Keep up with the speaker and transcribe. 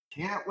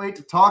Can't wait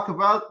to talk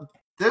about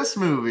this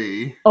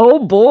movie.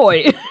 Oh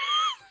boy.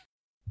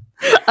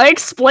 I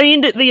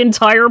explained the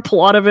entire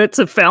plot of it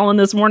to Fallon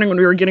this morning when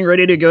we were getting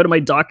ready to go to my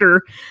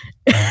doctor.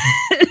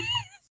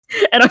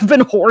 And I've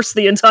been hoarse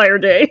the entire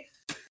day.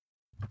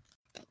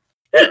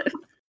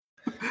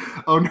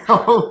 Oh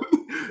no.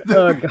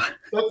 Oh god.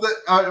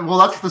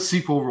 That's the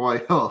sequel,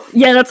 Roy.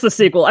 Yeah, that's the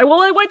sequel. I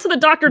went to the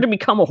doctor to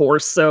become a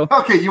horse, so...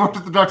 Okay, you went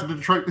to the doctor to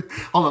Detroit...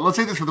 Hold on, let's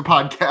say this for the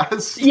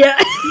podcast.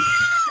 Yeah.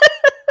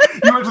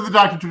 You went to the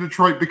doctor to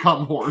Detroit,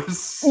 become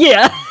horse.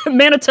 Yeah,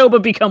 Manitoba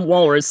become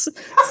walrus,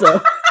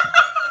 so...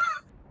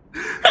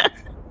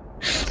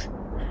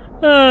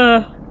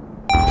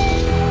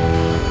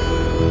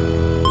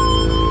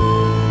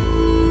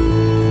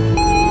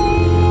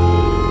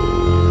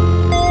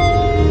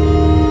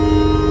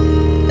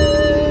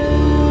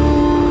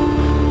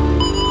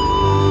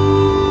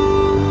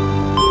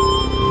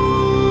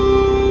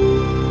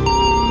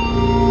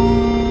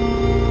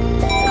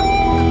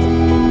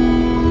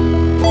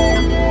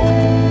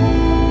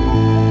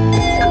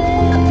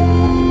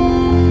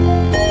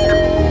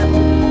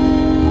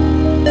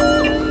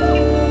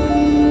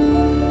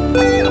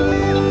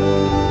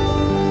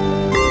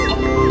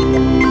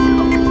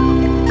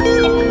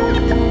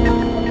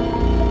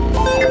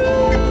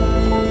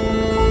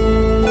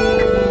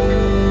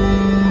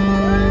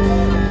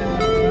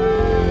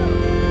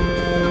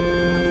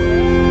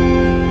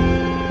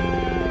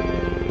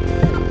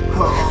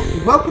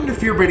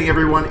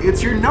 Everyone,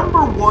 it's your number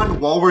one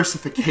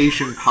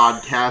Walrusification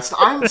podcast.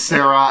 I'm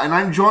Sarah, and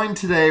I'm joined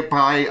today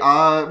by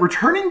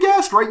returning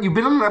guest, right? You've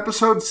been on an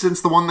episode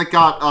since the one that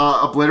got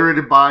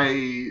obliterated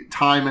by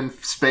time and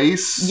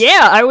space.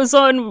 Yeah, I was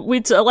on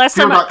last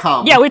time.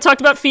 Fear.com. Yeah, we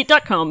talked about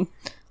feet.com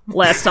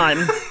last time.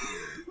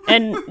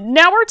 And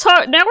now we're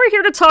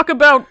here to talk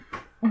about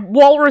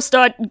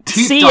walrus.ca.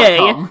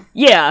 Teeth.com.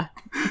 Yeah.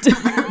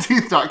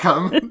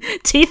 Teeth.com.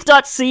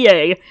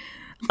 Teeth.ca.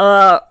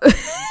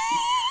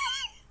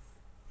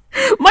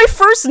 My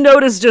first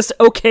note is just,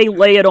 okay,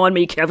 lay it on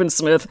me, Kevin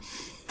Smith.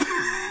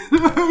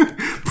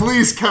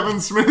 Please, Kevin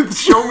Smith,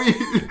 show me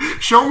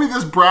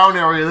this brown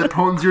area that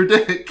pones your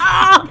dick.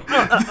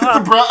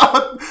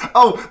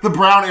 The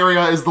brown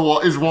area is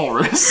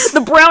walrus.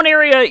 The brown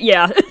area,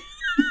 yeah.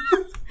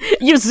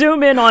 You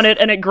zoom in on it,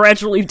 and it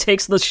gradually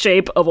takes the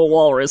shape of a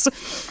walrus.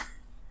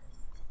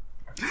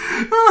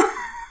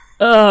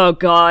 Oh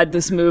God,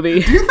 this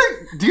movie.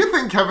 Do you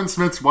think Kevin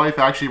Smith's wife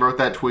actually wrote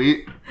that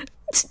tweet?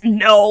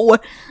 No.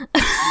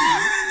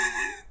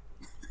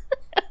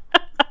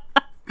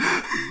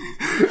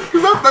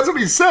 That's what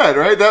he said,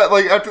 right? That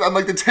on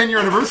the 10-year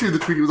anniversary of the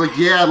tweet, he was like,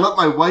 "Yeah, let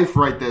my wife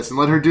write this and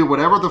let her do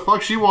whatever the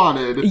fuck she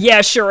wanted." Yeah,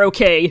 sure,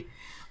 okay.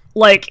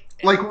 Like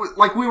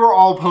we were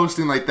all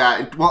posting like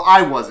that. Well,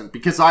 I wasn't,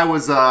 because I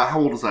was how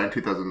old was I in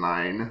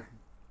 2009?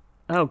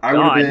 Oh God. I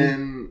would have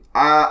been.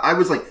 I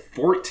was like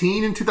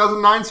 14 in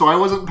 2009, so I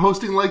wasn't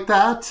posting like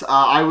that.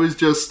 I was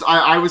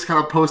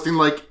kind of posting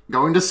like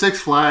going to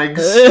Six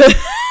Flags.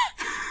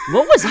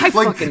 What was I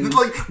fucking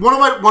like one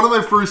of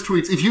my first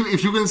tweets? If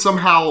you can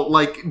somehow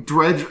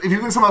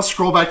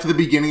scroll back to the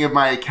beginning of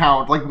my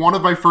account, like one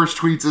of my first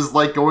tweets is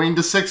like going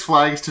to Six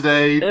Flags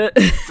today.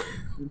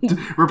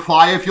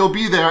 Reply if you'll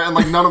be there, and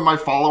like none of my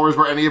followers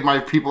were any of my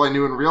people I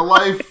knew in real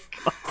life.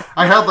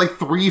 I had like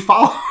 3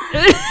 followers.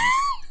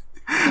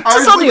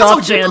 Just on the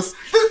off chance.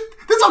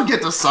 This'll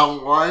get to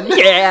someone.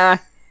 Yeah.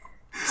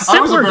 I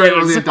was a very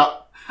early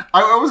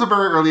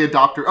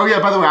adopter. Oh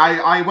yeah, by the way,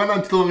 I went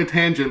on too long a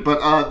tangent,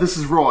 but this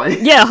is Roy.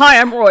 Yeah, hi,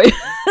 I'm Roy.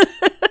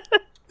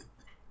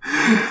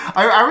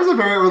 I was a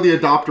very early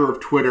adopter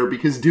of Twitter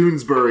because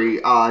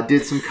Doonesbury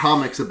did some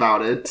comics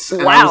about it.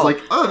 And wow. I was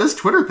like, oh, this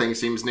Twitter thing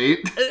seems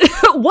neat.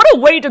 What a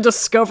way to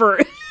discover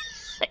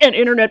an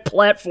internet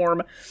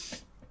platform.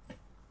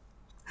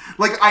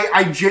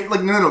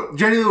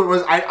 Genuinely what it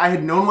was, I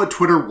had known what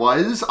Twitter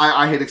was,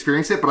 I had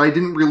experienced it, but I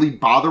didn't really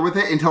bother with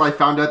it until I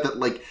found out that,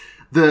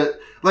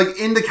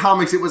 in the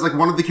comics, it was,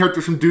 one of the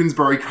characters from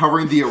Doonesbury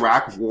covering the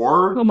Iraq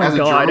War as a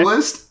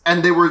journalist,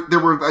 and there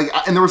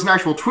was an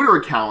actual Twitter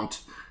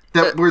account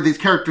where these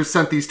characters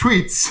sent these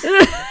tweets,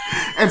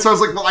 and so I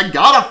was like, well, I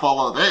gotta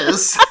follow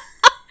this.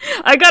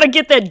 I gotta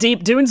get that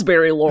deep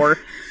Doonesbury lore.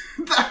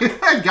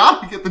 I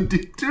gotta get the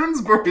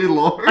Doonesbury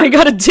lore. I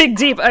gotta dig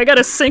deep. I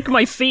gotta sink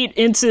my feet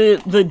into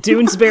the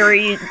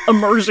Doonesbury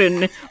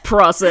immersion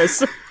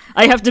process.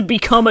 I have to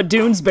become a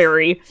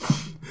Doonesbury.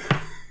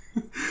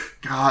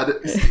 God,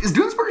 is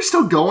Doonesbury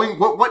still going?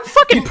 What?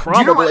 Fucking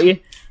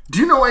probably. Do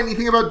you know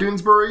anything about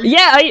Doonesbury?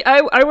 Yeah,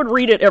 I would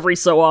read it every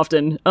so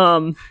often.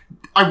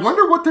 I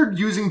wonder what they're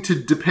using to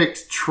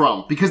depict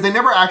Trump, because they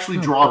never actually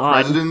draw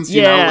presidents,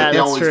 you know? Like they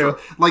that's always true.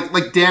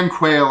 Like Dan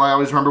Quayle, I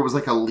always remember was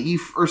like a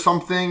leaf or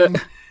something. I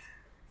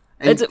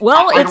don't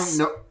know.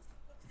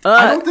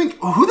 I don't think...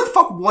 Who the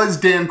fuck was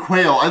Dan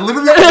Quayle? I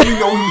literally only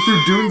know him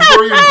through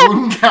Doonesbury and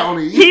Bloom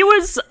County. He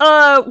was,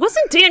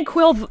 wasn't Dan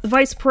Quayle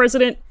vice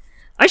president?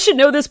 I should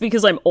know this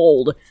because I'm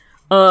old.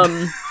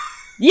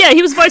 Yeah,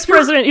 he was vice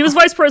president. He was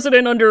vice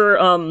president under,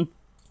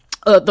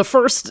 The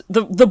first,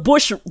 the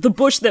bush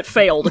that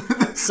failed.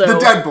 So The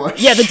dead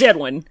bush. Yeah, the dead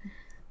one.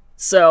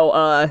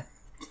 So,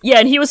 yeah,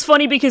 and he was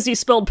funny because he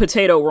spelled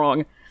potato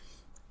wrong.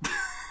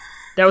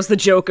 That was the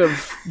joke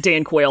of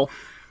Dan Quayle.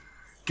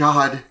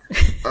 God.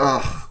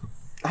 Ugh.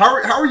 How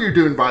are you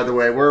doing, by the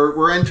way?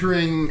 We're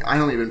entering... I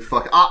don't even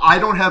fuck... I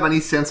don't have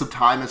any sense of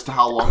time as to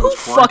how long this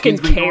Fucking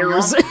quarantine's been going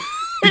cares. on.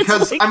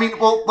 Because, I mean,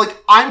 well, like,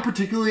 I'm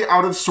particularly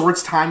out of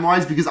sorts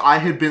time-wise because I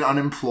had been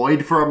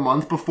unemployed for a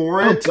month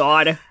before it. Oh,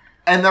 God.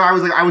 And then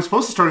I was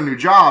supposed to start a new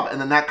job,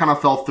 and then that kind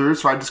of fell through,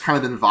 so I just kind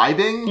of been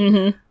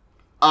vibing.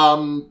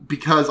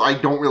 Because I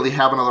don't really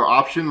have another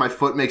option. My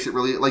foot makes it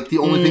really, like, the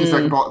only things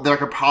that I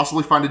could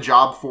possibly find a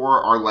job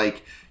for are,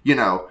 like, you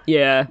know,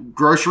 Yeah.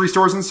 grocery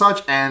stores and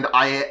such. And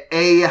I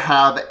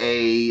have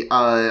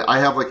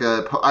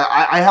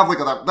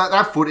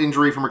that foot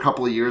injury from a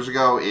couple of years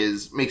ago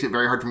makes it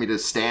very hard for me to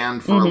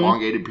stand for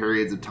elongated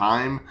periods of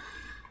time.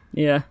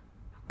 Yeah.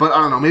 But I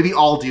don't know, maybe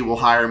Aldi will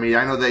hire me.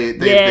 I know they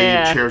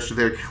need chairs to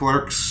their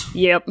clerks.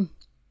 Yep.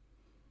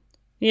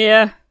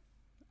 Yeah.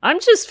 I'm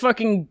just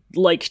fucking,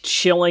 like,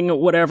 chilling,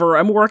 whatever.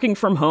 I'm working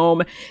from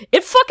home.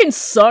 It fucking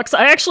sucks.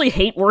 I actually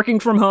hate working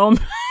from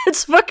home.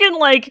 It's fucking,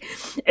 like,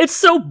 it's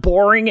so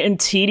boring and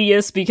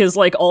tedious because,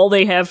 like, all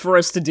they have for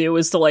us to do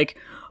is to, like,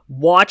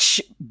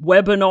 watch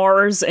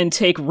webinars and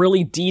take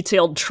really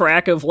detailed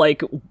track of,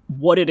 like,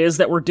 what it is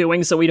that we're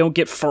doing so we don't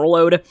get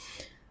furloughed.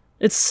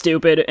 It's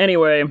stupid.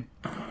 Anyway.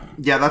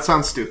 Yeah, that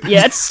sounds stupid.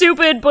 Yeah, it's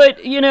stupid,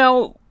 but, you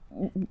know,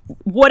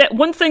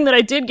 one thing that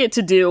I did get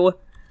to do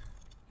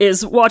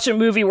is watch a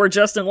movie where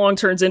Justin Long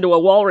turns into a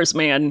walrus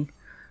man.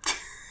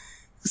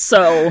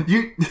 So...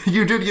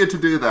 You did get to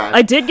do that.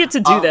 I did get to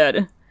do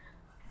that.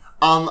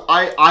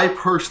 I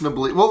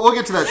personally... Well, we'll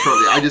get to that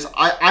shortly.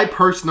 I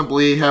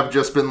personally have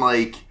just been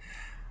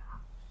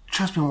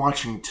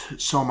watching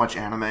so much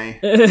anime.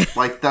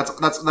 Like,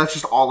 that's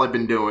just all I've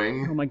been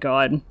doing. Oh my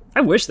god.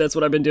 I wish that's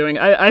what I've been doing.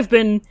 I've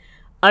been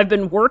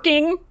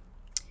working,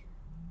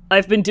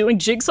 I've been doing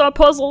jigsaw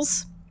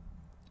puzzles,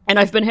 and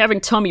I've been having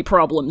tummy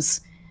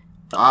problems.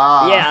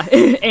 Yeah,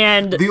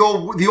 and the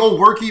old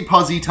worky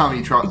puzzy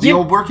tummy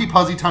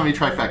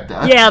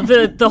trifecta. Yeah,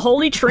 the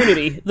Holy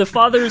Trinity, the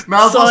Father,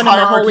 Maslow's Son, and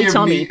the Holy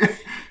Tummy.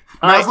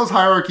 Maslow's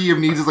hierarchy of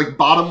needs is like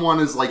bottom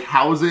one is like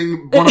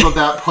housing, one above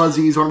that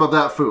puzzies, one above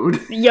that food.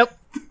 Yep.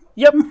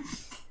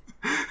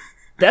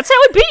 That's how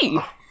it be.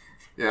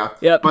 Yeah.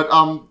 Yep. But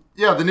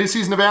yeah, the new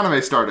season of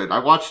anime started.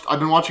 I've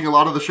been watching a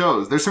lot of the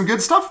shows. There's some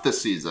good stuff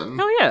this season.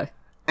 Oh yeah.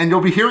 And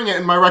you'll be hearing it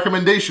in my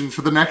recommendations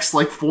for the next,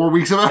 4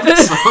 weeks of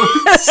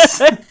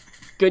episodes.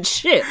 Good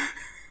shit.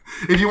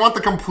 If you want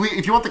the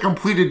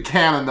completed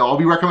canon, though, I'll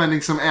be recommending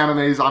some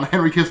animes on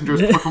Henry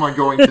Kissinger's Pokemon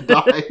Going to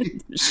Die.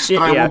 Shit,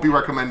 that I won't be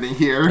recommending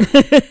here.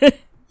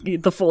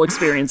 The full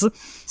experience.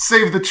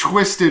 Save the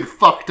twisted,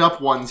 fucked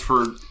up ones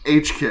for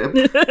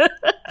HKIP.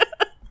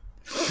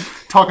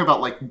 Talk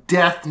about,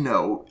 Death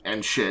Note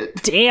and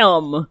shit.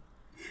 Damn.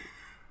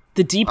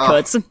 The deep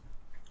cuts.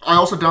 I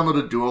also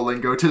downloaded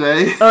Duolingo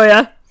today. Oh,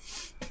 yeah?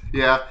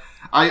 Yeah.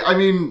 I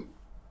mean...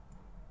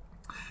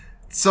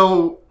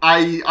 So,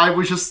 I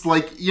was just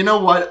like, you know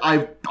what?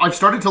 I've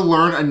started to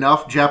learn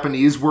enough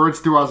Japanese words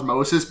through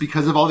osmosis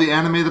because of all the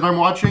anime that I'm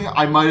watching.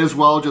 I might as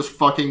well just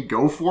fucking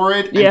go for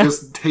it and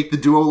just take the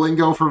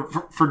Duolingo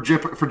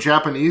for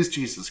Japanese.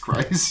 Jesus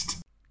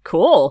Christ.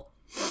 Cool.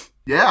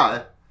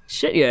 Yeah.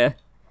 Shit, yeah.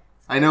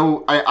 I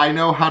know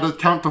how to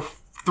count to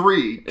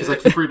 3 because I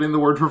keep reading the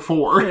word for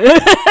 4.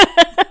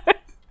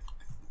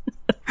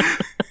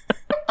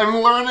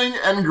 I'm learning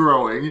and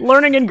growing.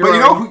 Learning and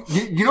growing. But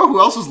you know who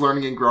else is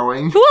learning and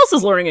growing? Who else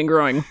is learning and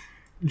growing?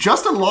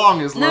 Justin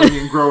Long is learning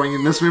and growing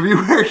in this movie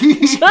where he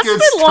gets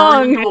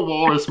turned into a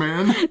walrus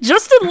man.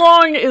 Justin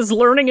Long is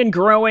learning and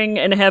growing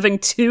and having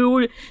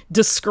 2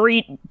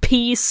 discrete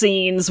pee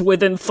scenes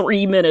within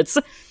 3 minutes.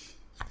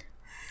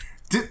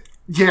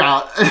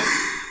 Yeah.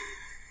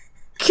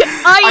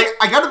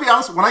 I gotta be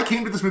honest, when I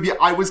came to this movie,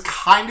 I was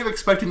kind of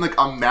expecting,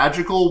 a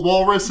magical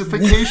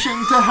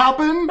walrusification to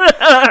happen.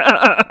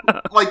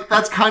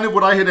 That's kind of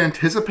what I had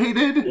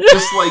anticipated.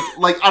 Just,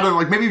 I don't know,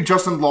 maybe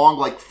Justin Long,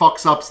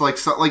 fucks up,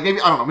 maybe,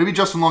 I don't know, maybe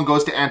Justin Long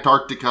goes to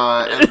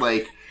Antarctica and,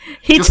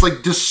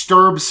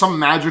 disturbs some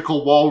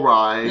magical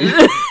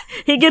walrus.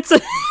 He gets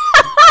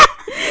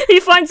he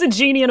finds a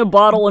genie in a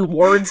bottle and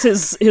words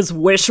his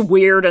wish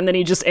weird, and then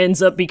he just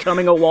ends up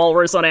becoming a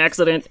walrus on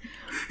accident.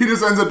 He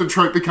just ends up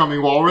Detroit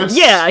becoming walrus.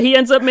 Yeah, he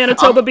ends up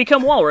Manitoba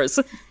become walrus.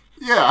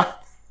 Yeah.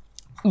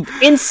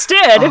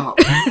 Instead...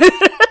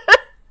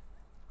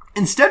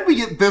 Instead, we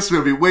get this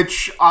movie,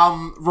 which,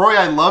 Roy,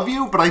 I love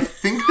you, but I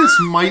think this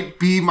might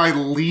be my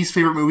least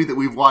favorite movie that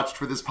we've watched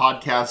for this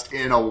podcast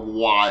in a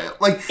while.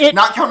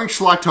 Not counting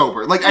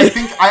Schlocktober. I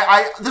think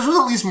this was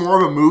at least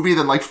more of a movie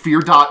than,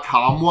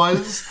 Fear.com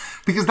was,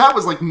 because that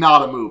was,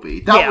 not a movie.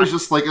 That was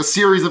just, a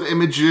series of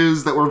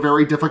images that were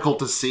very difficult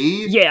to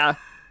see. Yeah.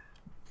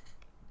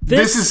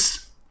 This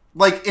is,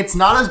 it's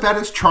not as bad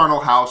as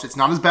Charnel House, it's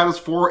not as bad as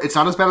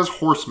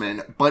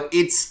Horseman, but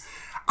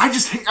I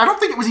don't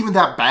think it was even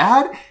that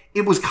bad.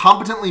 it was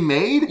competently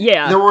made.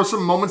 Yeah. There were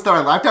some moments that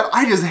I laughed at.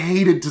 I just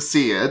hated to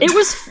see it. It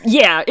was,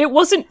 yeah, it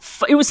wasn't,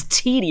 it was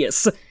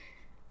tedious.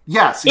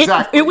 Yes,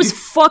 exactly. It was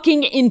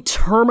fucking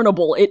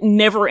interminable. It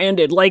never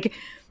ended. Like,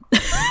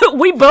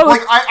 we both...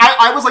 Like,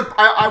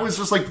 I was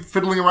just, like,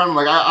 fiddling around,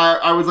 like,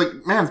 I was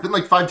like, man, it's been,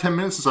 like, 5-10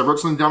 minutes since I wrote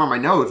something down on my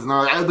notes, and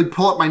I'd, like,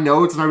 pull up my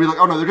notes, and I'd be like,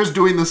 oh, no, they're just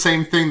doing the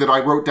same thing that I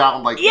wrote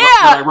down, like,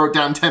 that I wrote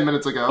down 10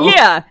 minutes ago.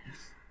 Yeah.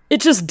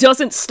 It just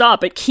doesn't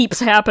stop. It keeps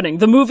happening.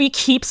 The movie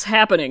keeps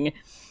happening.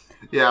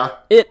 Yeah.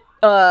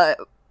 I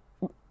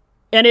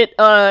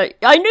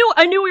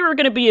knew we were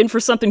gonna be in for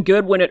something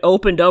good when it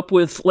opened up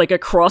with, like, a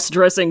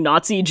cross-dressing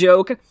Nazi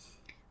joke.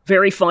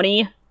 Very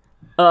funny.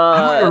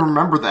 I don't even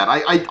remember that.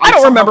 I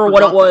don't remember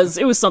what it was.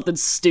 It was something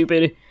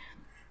stupid.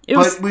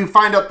 But we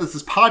find out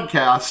this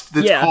podcast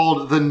that's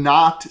called the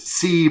Not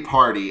See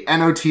Party.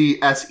 Notsee.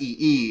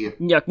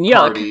 Yuck, yuck.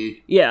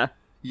 Party. Yeah.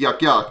 Yuck,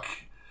 yuck.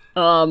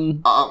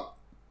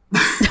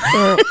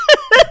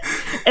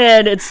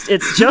 And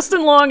it's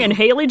Justin Long and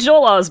Haley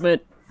Joel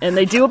Osment, and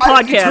they do a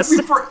podcast. It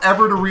took me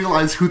forever to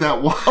realize who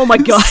that was. Oh my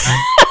god.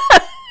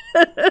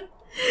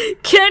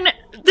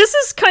 This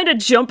is kind of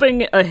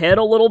jumping ahead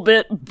a little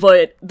bit,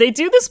 but they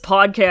do this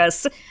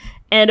podcast,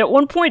 and at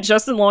one point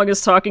Justin Long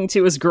is talking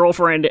to his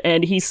girlfriend,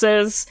 and he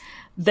says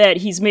that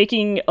he's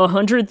making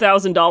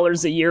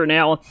 $100,000 a year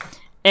now,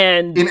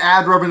 and in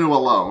ad revenue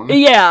alone.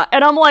 Yeah,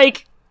 and I'm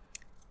like,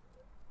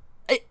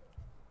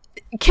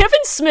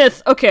 Kevin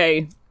Smith,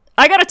 okay,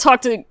 I gotta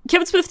talk to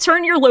Kevin Smith,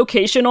 turn your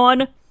location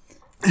on.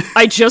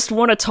 I just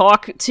want to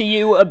talk to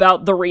you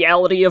about the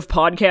reality of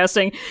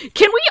podcasting.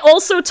 Can we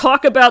also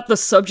talk about the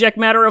subject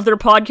matter of their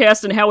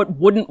podcast and how it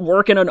wouldn't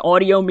work in an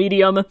audio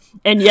medium,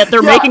 and yet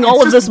they're making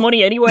all of this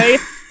money anyway?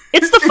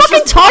 It's the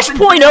fucking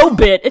Tosh.0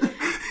 bit. It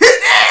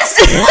is!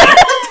 The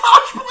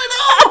Tosh.0!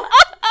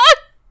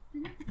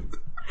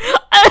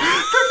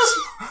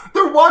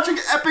 They're watching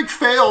epic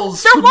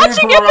fails. They're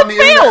watching epic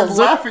fails!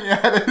 Laughing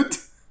at it.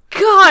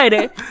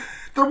 God.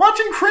 They're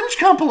watching cringe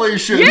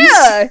compilations.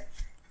 Yeah.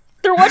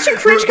 They're watching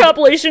cringe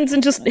compilations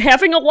and just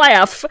having a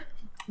laugh.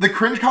 The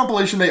cringe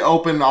compilation they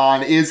open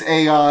on is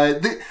I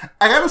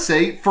gotta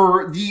say,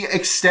 for the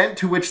extent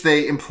to which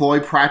they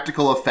employ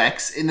practical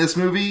effects in this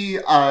movie,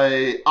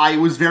 I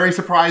was very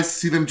surprised to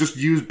see them just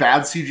use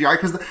bad CGI,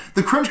 because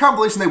the cringe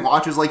compilation they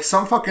watch is like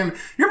some fucking... You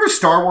remember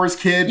Star Wars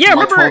Kid from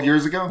like 12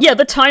 years ago? Yeah,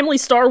 the timely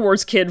Star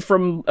Wars Kid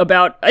from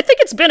about... I think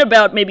it's been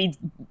about maybe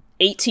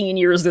 18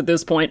 years at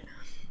this point.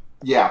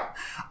 Yeah.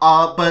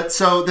 But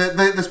so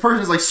this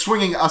person is like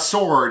swinging a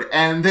sword,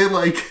 and they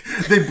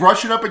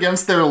brush it up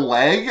against their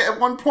leg at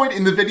one point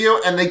in the video,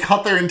 and they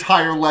cut their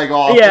entire leg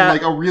off in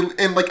like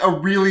a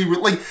really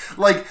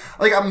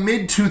like a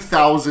mid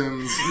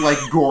 2000s like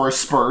gore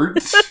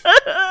spurt.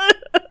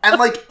 And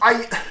like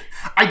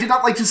I did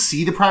not like to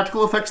see the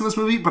practical effects in this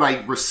movie, but I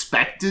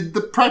respected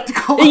the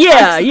practical effects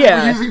that they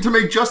were using to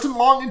make Justin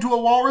Long into a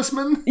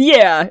walrusman.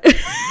 Yeah.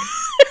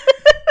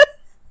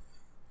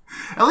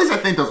 At least I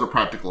think those were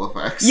practical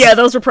effects. Yeah,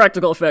 those were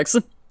practical effects.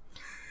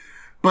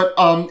 But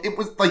it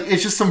was like,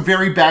 it's just some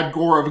very bad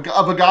gore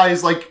of a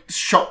guy's like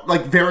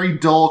very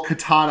dull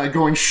katana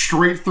going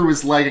straight through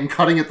his leg and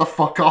cutting it the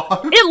fuck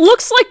off. It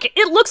looks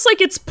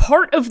like it's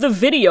part of the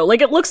video.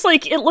 Like it looks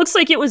like it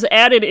was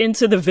added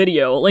into the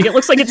video. Like it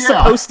looks like it's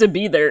supposed to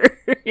be there,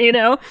 you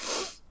know?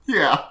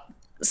 Yeah.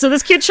 So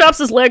this kid chops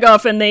his leg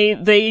off, and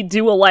they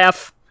do a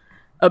laugh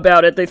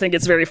about it. They think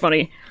it's very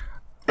funny.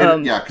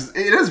 Yeah, because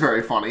it is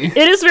very funny. It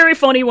is very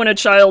funny when a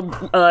child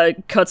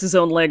cuts his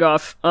own leg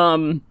off.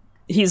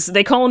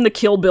 They call him the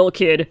Kill Bill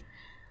kid.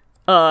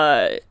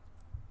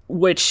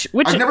 Which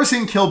I've never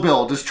seen Kill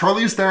Bill. Does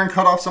Charlize Theron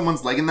cut off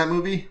someone's leg in that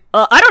movie?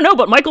 I don't know,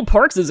 but Michael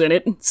Parks is in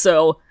it,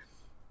 so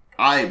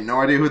I have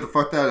no idea who the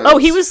fuck that is. Oh,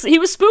 he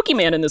was Spooky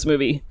Man in this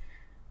movie.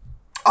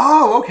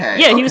 Oh, okay.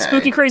 Yeah, he was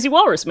Spooky Crazy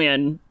Walrus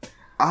Man.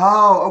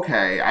 Oh,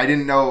 okay. I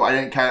didn't know. I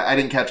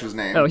didn't catch his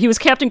name. Oh, he was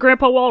Captain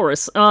Grandpa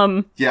Walrus.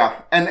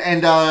 Yeah,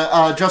 and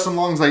Justin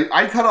Long's like,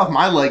 I cut off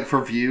my leg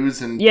for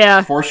views and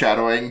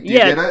foreshadowing. Do you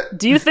get it?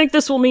 Do you think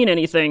this will mean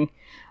anything?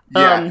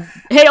 Yeah.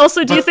 Hey,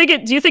 also, do you think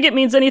it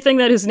means anything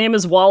that his name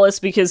is Wallace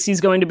because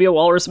he's going to be a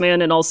walrus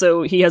man, and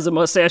also he has a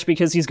mustache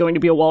because he's going to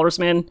be a walrus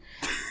man?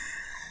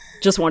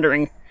 Just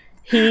wondering.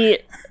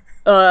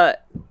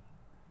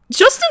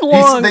 Justin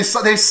Long. They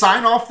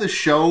sign off the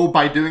show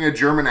by doing a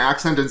German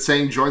accent and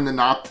saying join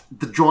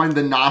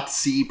the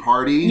Nazi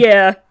party.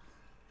 Yeah,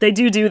 they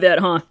do that,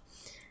 huh?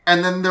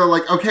 And then they're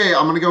like, okay,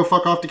 I'm gonna go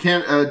fuck off to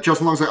Canada.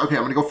 Justin Long's like, okay,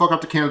 I'm gonna go fuck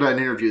off to Canada and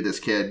interview this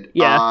kid.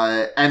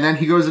 Yeah. And then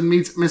he goes and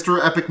meets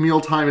Mr. Epic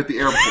Mealtime at the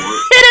airport.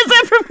 It is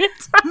Epic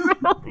Mealtime.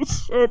 Holy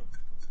shit.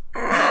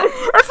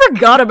 I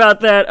forgot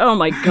about that. Oh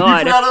my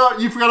god.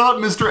 You forgot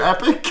about Mr.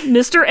 Epic?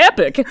 Mr.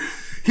 Epic.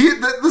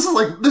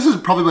 This is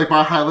probably like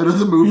my highlight of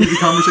the movie, the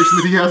conversation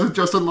that he has with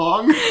Justin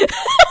Long.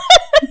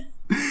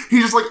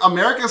 He's just like,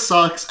 America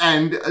sucks,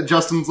 and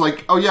Justin's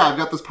like, oh yeah, I've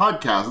got this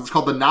podcast. It's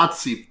called the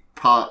Nazi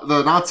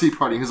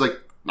Party. He's like,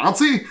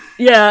 Nazi.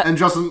 Yeah. And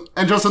Justin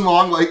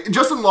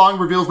Long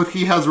reveals that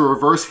he has a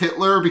reverse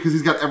Hitler because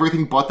he's got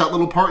everything but that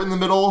little part in the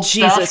middle.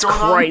 Jesus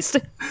Christ.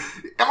 Am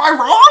I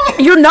wrong?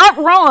 You're not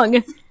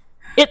wrong.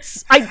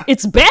 It's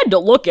bad to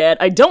look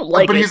at. I don't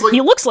like it.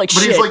 He looks like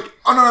shit. But he's like,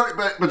 oh no,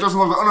 but Justin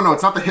Long's like, oh no,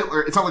 it's not the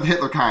Hitler. It's not like the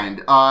Hitler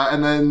kind.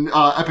 And then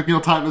Epic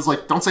Mealtime is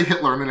like, don't say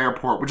Hitler in an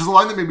airport, which is a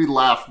line that made me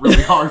laugh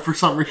really hard for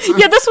some reason.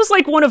 Yeah, this was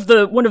like one of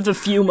the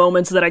few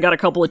moments that I got a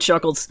couple of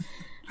chuckles.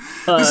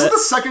 This is the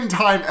second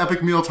time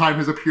Epic Mealtime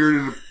has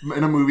appeared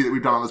in a movie that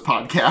we've done on this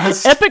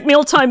podcast. Epic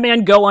Mealtime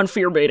man, go on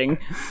fear baiting.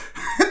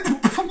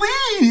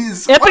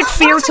 Please! Epic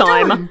Fear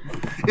Time.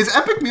 Is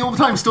Epic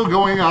Mealtime still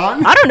going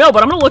on? I don't know,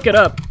 but I'm gonna look it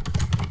up.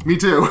 Me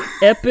too.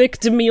 Epic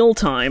to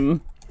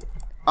Mealtime.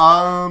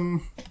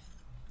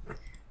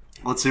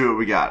 Let's see what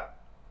we got.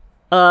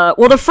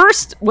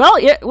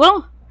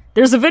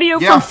 There's a video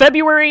from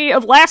February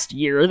of last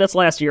year. That's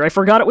last year. I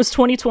forgot it was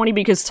 2020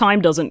 because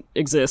time doesn't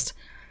exist.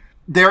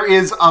 There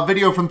is a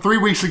video from 3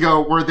 weeks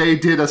ago where they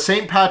did a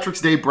St.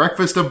 Patrick's Day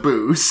breakfast of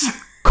booze.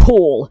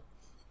 Cool.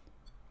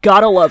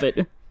 Gotta love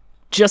it.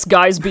 Just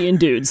guys being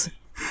dudes.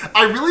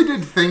 I really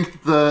did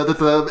think that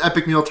the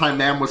Epic Mealtime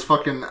man was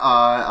fucking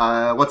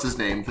what's his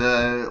name?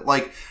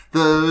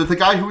 The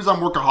guy who was on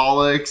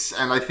Workaholics,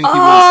 and I think he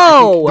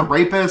was the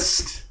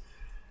rapist.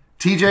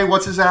 TJ,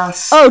 what's his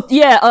ass? Oh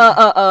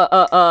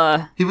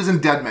yeah, he was in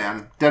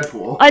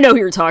Deadpool. I know who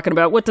you're talking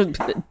about. What the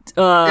it's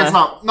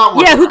not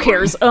worth yeah, who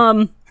cares?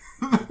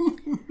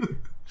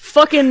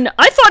 Fucking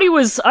I thought he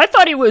was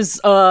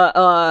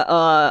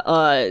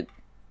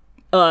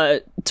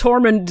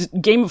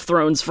Tormund Game of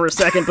Thrones for a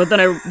second, but then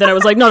I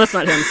was like, no, that's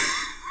not him.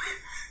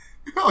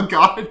 Oh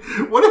god.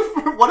 What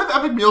if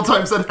Epic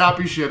Mealtime said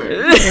happy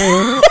shitting?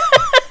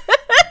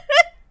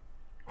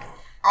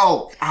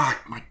 Oh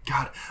my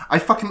god. I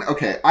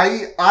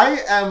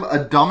am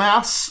a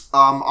dumbass.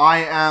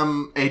 I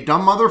am a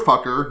dumb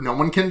motherfucker. No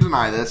one can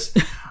deny this.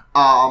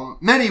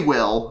 Many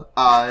will.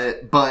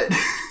 But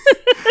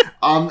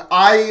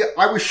I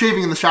was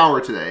shaving in the shower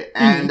today,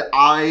 and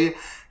I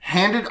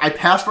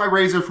passed my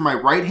razor from my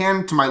right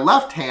hand to my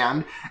left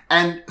hand,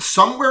 and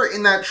somewhere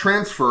in that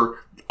transfer,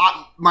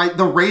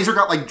 the razor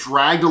got like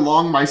dragged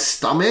along my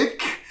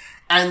stomach,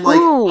 and like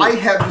I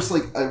have just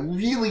like a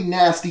really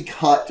nasty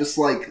cut, just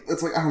like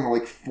it's like I don't know,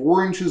 like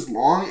 4 inches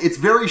long. It's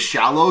very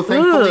shallow,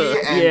 thankfully,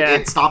 and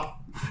it stopped.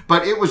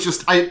 But it was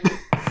just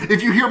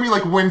if you hear me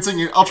like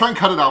wincing, I'll try and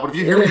cut it out. But if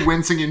you hear me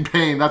wincing in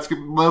pain, that's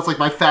like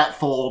my fat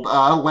fold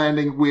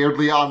landing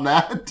weirdly on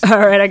that. All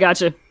right, I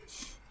gotcha.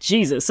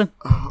 Jesus.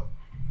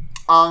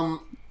 But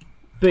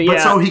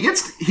so he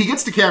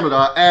gets to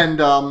Canada, and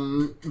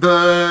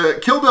the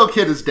Kill Bill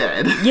kid is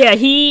dead. Yeah,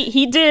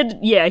 he did.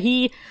 Yeah,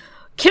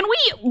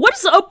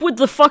 what's up with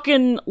the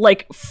fucking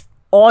like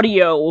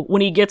audio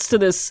when he gets to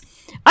this?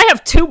 I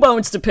have 2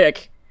 bones to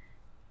pick.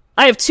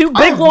 I have 2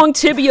 big long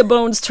tibia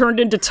bones turned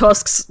into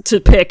tusks to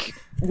pick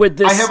with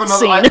this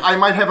scene. I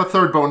might have a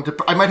third bone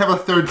I might have a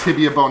third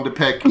tibia bone to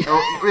pick.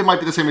 It might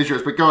be the same as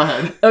yours, but go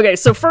ahead. Okay,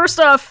 so first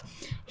off,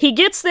 he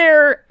gets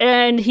there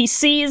and he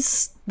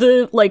sees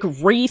the like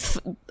wreath,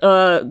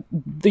 the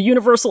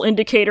universal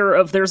indicator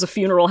of there's a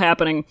funeral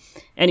happening,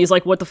 and he's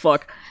like, what the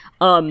fuck?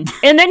 And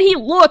then he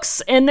looks,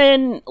 and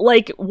then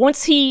like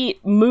once he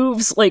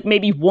moves like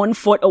maybe 1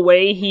 foot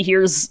away, he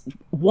hears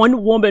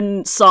one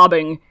woman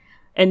sobbing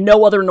and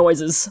no other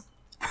noises.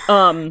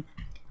 So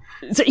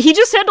he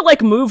just had to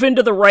like move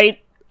into the right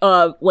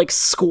like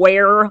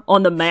square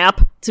on the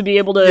map to be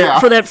able to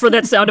for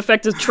that sound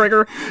effect to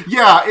trigger.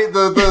 Yeah,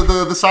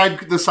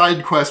 the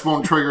side quest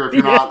won't trigger if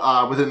you're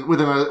not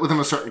within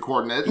a certain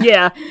coordinate.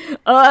 Yeah.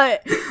 My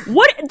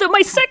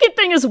second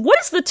thing is, what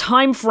is the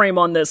time frame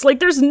on this? Like,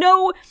 there's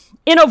no,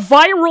 in a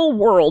viral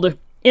world,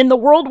 in the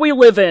world we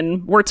live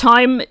in, where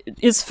time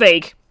is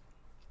fake,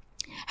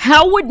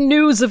 how would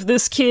news of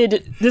this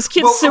kid's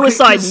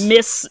suicide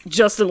miss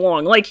Justin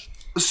Long? Like,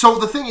 so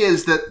the thing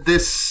is that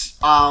this,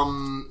 so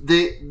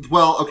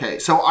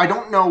I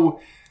don't know.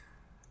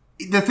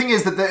 The thing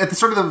is that at the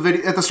start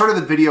of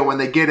the video, when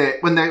they get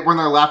it, when they're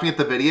laughing at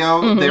the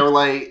video, they were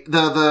like,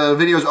 the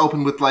video's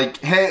open with like,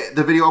 hey,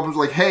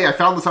 I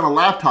found this on a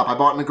laptop I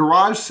bought in a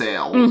garage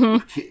sale.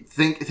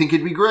 Think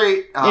it'd be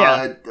great.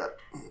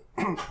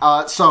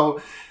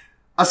 So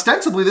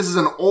ostensibly this is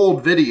an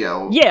old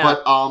video. Yeah.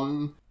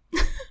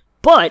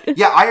 But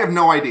yeah, I have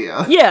no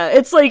idea. Yeah,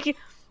 it's like,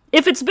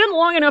 if it's been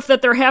long enough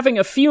that they're having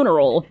a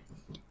funeral,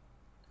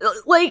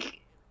 like,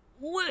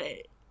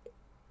 what?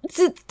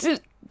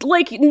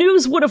 Like,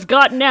 news would have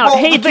gotten out. Well,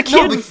 hey, the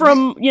kid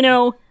from,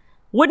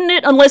 wouldn't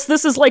it? Unless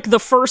this is, like, the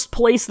first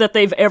place that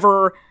they've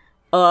ever,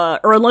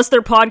 or unless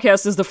their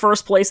podcast is the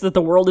first place that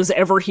the world is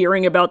ever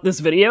hearing about this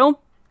video.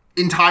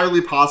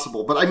 Entirely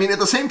possible. But, I mean, at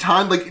the same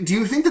time, like, do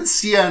you think that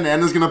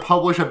CNN is going to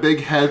publish a big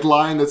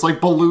headline that's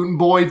like, Balloon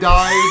Boy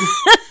died?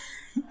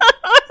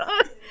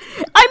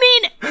 I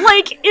mean,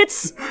 like,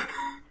 it's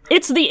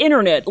the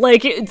internet.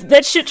 Like,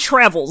 that shit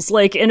travels.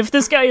 Like, and if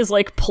this guy is,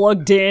 like,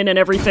 plugged in and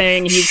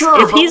everything,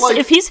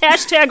 if he's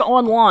hashtag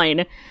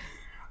online.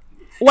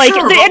 Like,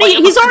 Sure, and but, like,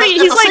 he's at already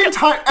the he's same like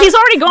time- he's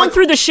already gone like-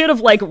 through the shit of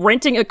like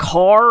renting a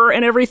car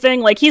and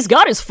everything. Like, he's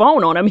got his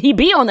phone on him. He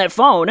be on that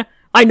phone.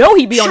 I know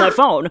he be on that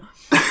phone.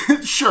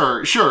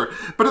 Sure.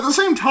 But at the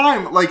same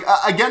time, like,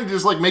 again, to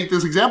just, like, make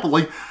this example,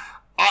 like,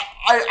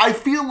 I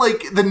feel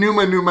like the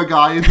Numa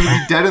guy is going to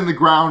be dead in the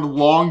ground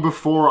long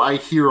before I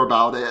hear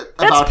about it.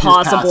 That's about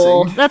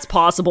possible. His passing. That's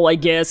possible, I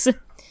guess.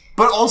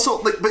 But also,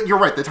 like, but you're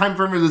right. The time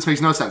frame of this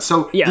makes no sense.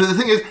 So Yeah. the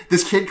thing is,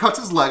 this kid cuts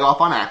his leg off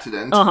on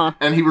accident,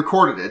 and he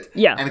recorded it.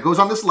 Yeah. And it goes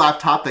on this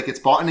laptop that gets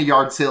bought in a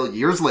yard sale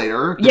years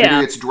later. The Yeah.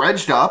 video gets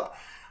dredged up.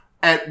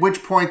 At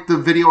which point the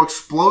video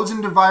explodes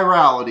into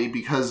virality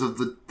because of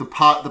the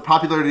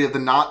popularity of the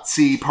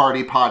Nazi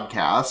Party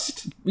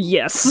podcast.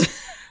 Yes.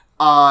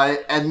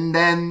 And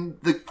then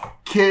the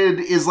kid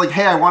is like,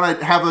 hey, I want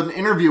to have an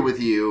interview with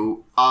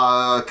you.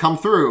 Come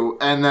through.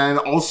 And then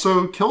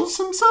also kills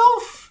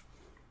himself?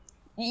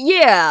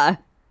 Yeah.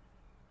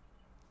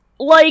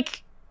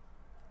 Like,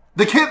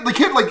 The kid,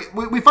 like,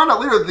 we found out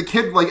later that the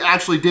kid, like,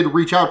 actually did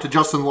reach out to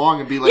Justin Long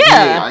and be like,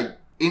 Yeah.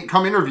 hey,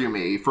 come interview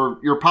me for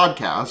your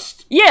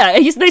podcast. yeah,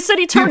 they said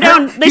he turned He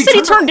down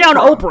turned down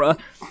Oprah.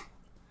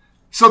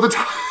 So It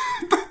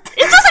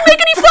doesn't make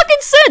any fucking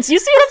sense. You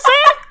see what I'm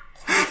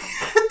saying?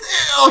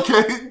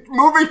 okay,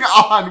 moving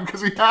on,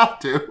 because we have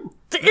to.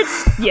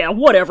 It's yeah,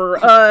 whatever.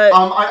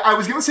 I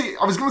was gonna say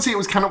it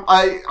was kind of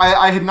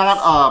I had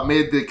not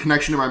made the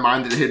connection in my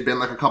mind that it had been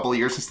like a couple of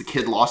years since the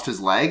kid lost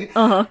his leg.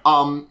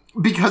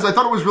 Because I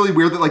thought it was really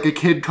weird that like a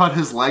kid cut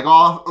his leg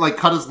off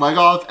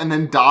and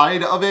then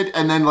died of it,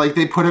 and then like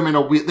they put him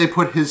in they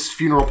put his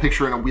funeral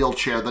picture in a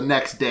wheelchair the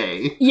next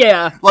day.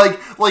 Yeah, Like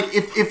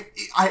if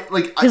I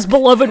like his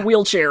beloved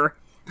wheelchair.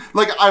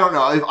 like I don't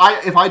know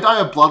if I die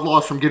of blood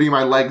loss from getting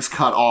my legs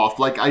cut off,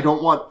 like I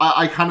don't want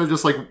I kind of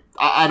just like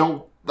I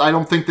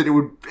don't think that it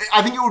would.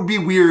 I think it would be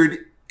weird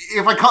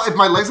if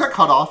my legs got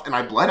cut off and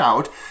I bled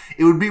out.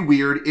 It would be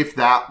weird if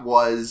that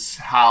was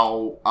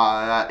how.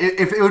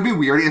 If it would be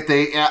weird if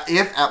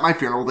at my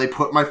funeral they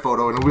put my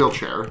photo in a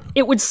wheelchair.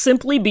 It would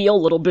simply be a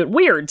little bit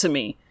weird to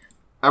me.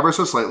 Ever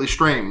so slightly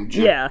strange.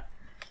 Yeah.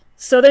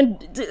 So then,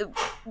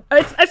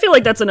 I feel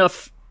like that's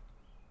enough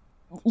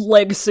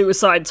leg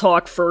suicide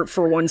talk for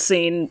one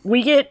scene.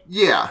 We get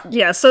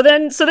Yeah. So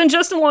then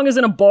Justin Long is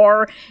in a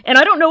bar, and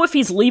I don't know if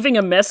he's leaving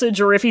a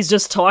message or if he's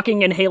just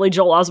talking and Haley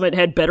Joel Osment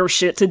had better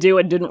shit to do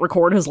and didn't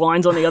record his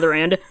lines on the other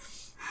end.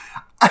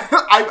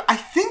 I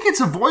think it's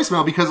a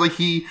voicemail because like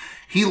he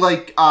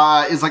like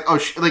is like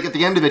like at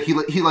the end of it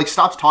he like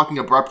stops talking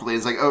abruptly.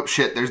 It's like, oh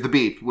shit, there's the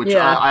beep, which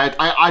Yeah.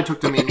 I took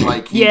to mean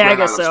like he Yeah, I ran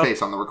guess out of so.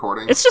 space on the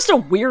recording. It's just a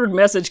weird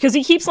message because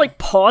he keeps like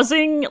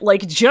pausing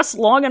like just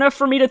long enough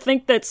for me to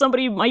think that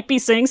somebody might be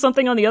saying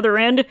something on the other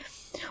end.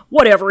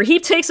 Whatever. He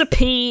takes a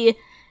pee,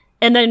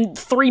 and then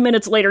 3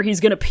 minutes later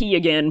he's gonna pee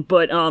again.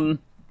 But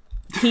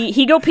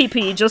he go pee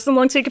pee. Justin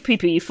Long take a pee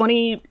pee.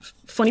 Funny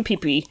pee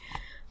pee.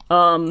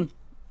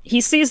 He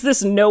sees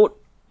this note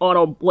on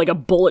a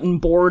bulletin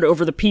board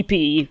over the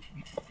pee-pee,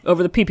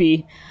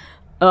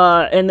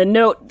 and the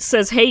note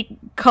says, "Hey,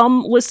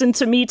 come listen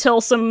to me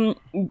tell some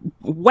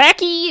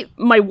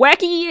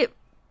wacky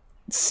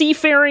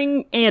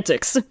seafaring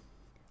antics.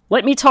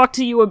 Let me talk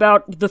to you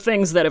about the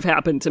things that have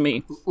happened to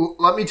me.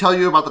 Let me tell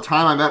you about the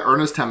time I met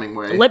Ernest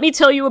Hemingway." Let me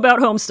tell you about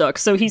Homestuck."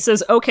 So he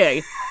says,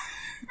 "Okay."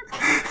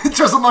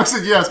 Justin Long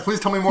said, "Yes, please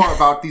tell me more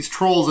about these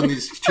trolls and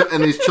these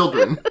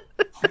children."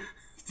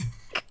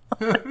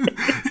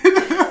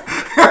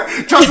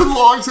 Justin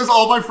Long says,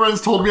 "All my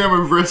friends told me I'm a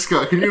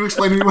Vriska. Can you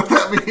explain to me what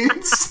that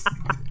means?"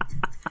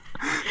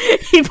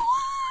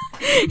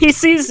 He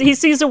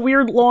sees a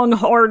weird, long,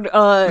 hard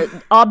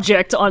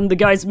object on the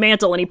guy's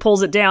mantle, and he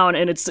pulls it down,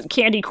 and it's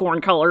candy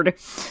corn colored.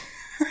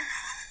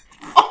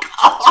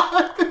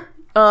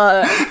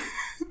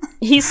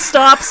 He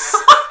stops.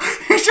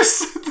 He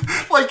just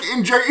like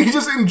he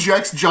just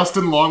injects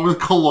Justin Long with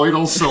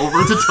colloidal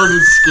silver to turn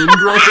his skin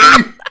gray.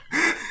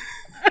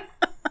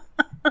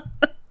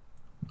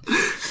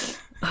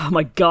 Oh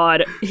my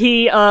god.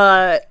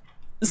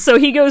 So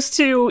he goes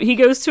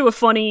to a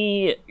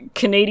funny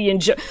Canadian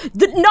joke.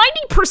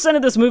 90%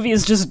 of this movie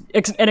is just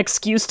an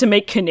excuse to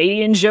make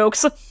Canadian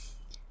jokes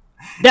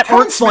that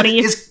aren't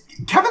funny.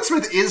 Kevin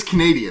Smith is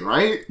Canadian,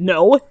 right?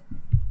 No.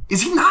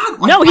 Is he not?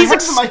 Like, No,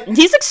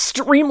 he's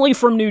extremely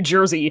from New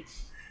Jersey.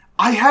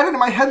 I had it in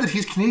my head that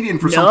he's Canadian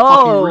for some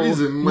fucking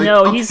reason. Like,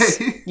 no,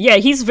 okay.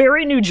 he's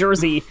very New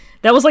Jersey.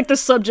 That was like the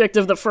subject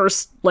of the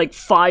first like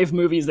 5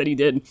 movies that he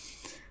did.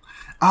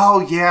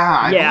 Oh, yeah.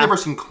 I've never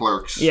seen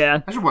Clerks.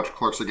 Yeah. I should watch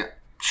Clerks again.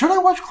 Should I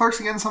watch Clerks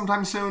again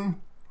sometime soon?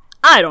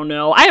 I don't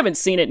know. I haven't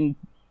seen it in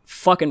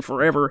fucking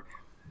forever.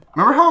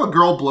 Remember how a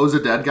girl blows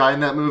a dead guy in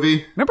that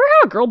movie? Remember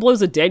how a girl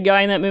blows a dead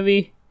guy in that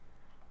movie?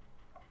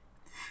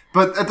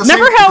 But at the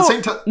Remember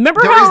same time,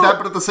 there is that,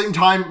 but at the same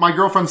time, my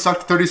girlfriend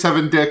sucked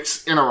 37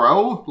 dicks in a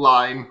row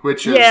line,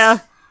 which is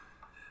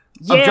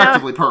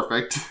objectively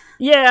perfect.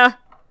 Yeah.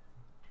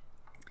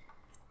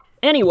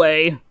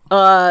 Anyway,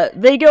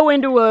 they go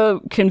into a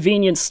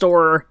convenience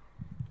store,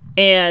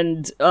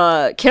 and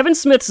Kevin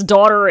Smith's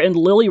daughter and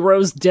Lily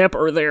Rose Depp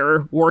are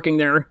there, working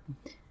there.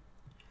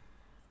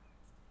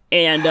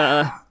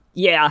 And,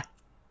 yeah.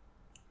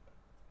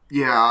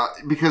 Yeah,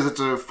 because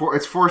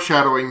it's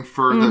foreshadowing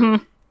for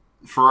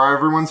for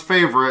everyone's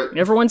favorite.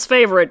 Everyone's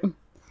favorite.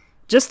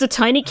 Just a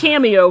tiny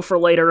cameo for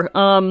later.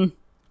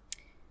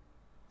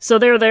 So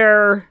they're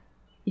there.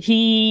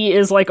 He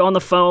is, like, on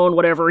the phone,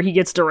 whatever. He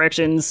gets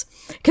directions.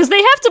 Because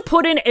they have to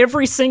put in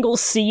every single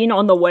scene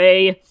on the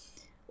way.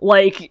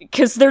 Like,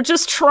 because they're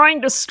just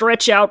trying to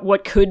stretch out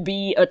what could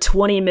be a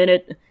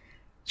 20-minute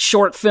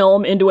short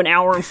film into an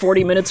hour and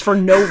 40 minutes for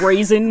no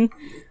reason.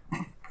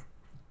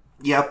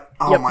 Yep.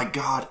 Oh my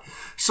god.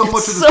 So much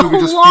of this so movie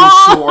just long,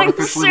 feels so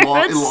artificially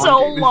long. It's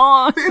so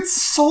long.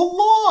 It's so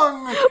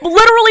long.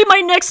 Literally,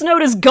 my next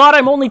note is, God,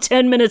 I'm only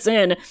 10 minutes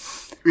in.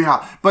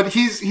 Yeah, but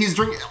he's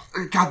drinking.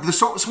 God, there's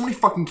so many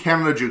fucking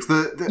Canada jokes.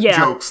 The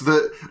jokes.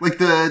 The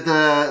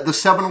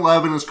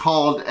 7-Eleven is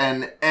called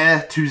an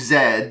to Z.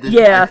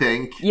 I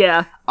think.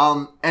 Yeah.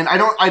 And I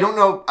don't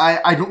know.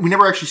 We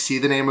never actually see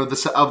the name of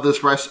this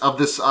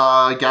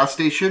gas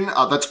station.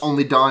 That's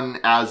only done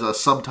as a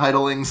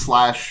subtitling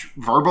 /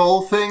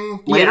 verbal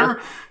thing later.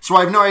 Yeah. So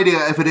I have no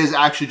idea if it is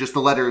actually just the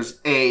letters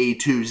A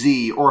to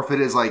Z, or if it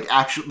is like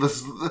actually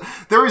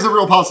there is a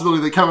real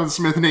possibility that Kevin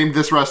Smith named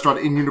this restaurant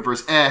in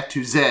universe A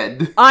to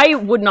Z. I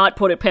would not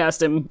put it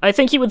past him. I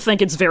think he would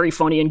think it's very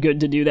funny and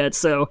good to do that.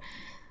 So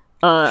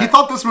he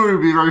thought this movie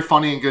would be very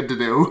funny and good to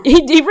do.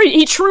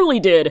 He truly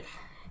did.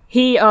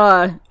 He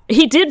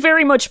did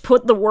very much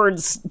put the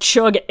words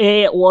chug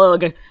a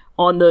lug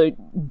on the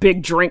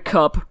big drink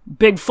cup,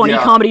 big funny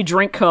comedy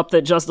drink cup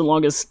that Justin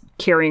Long is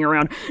carrying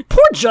around.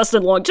 Poor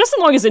Justin Long.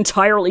 Justin Long is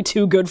entirely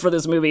too good for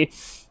this movie.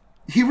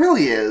 He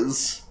really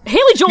is.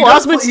 Haley Joel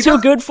Osment's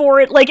too good for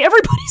it. Like,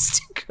 everybody's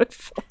too good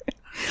for it.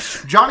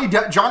 Johnny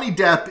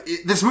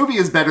Depp, this movie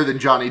is better than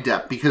Johnny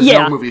Depp, because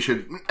every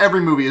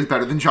movie is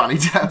better than Johnny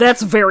Depp.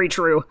 That's very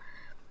true.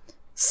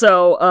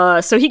 So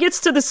he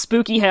gets to the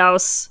spooky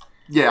house.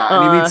 Yeah,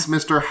 and he meets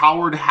Mr.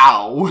 Howard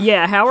Howe.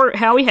 Yeah,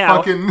 Howie Howe.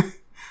 Fucking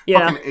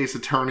Ace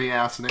Attorney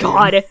ass name.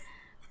 God.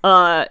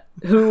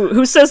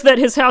 Who says that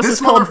his house is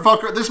called...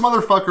 This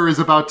motherfucker is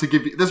about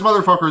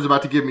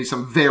to give me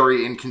some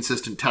very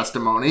inconsistent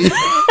testimony.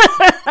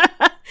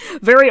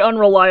 Very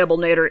unreliable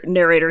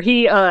narrator.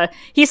 He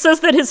says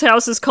that his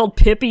house is called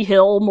Pippy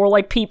Hill, more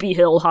like Pee-Pee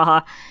Hill,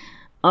 haha.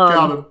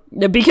 Got him.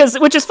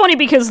 Which is funny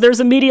because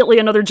there's immediately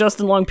another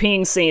Justin Long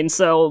peeing scene,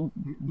 so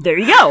there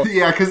you go.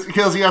 Yeah,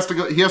 because he has to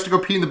go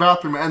pee in the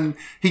bathroom, and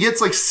he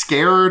gets like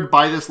scared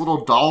by this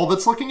little doll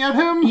that's looking at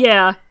him.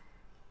 Yeah,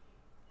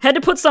 had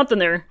to put something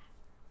there.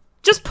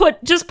 Just put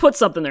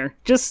something there.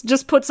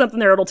 Just put something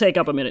there. It'll take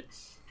up a minute.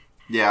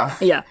 Yeah.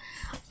 Yeah.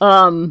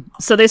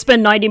 So they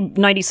spend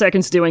 90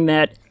 seconds doing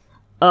that,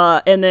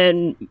 and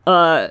then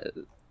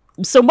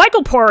so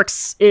Michael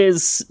Parks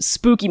is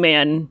Spooky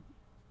Man.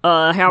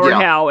 Howard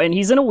Howe, and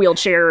he's in a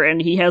wheelchair, and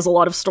he has a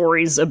lot of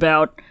stories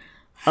about...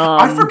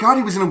 I forgot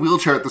he was in a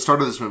wheelchair at the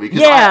start of this movie.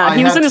 Yeah,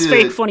 he was in his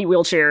fake funny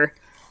wheelchair.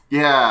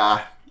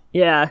 Yeah.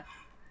 Yeah.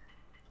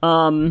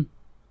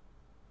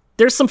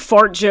 There's some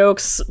fart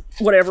jokes,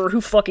 whatever,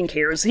 who fucking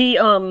cares? He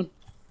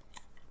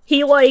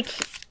like...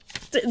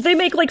 They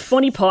make, like,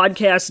 funny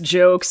podcast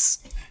jokes.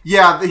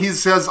 Yeah, he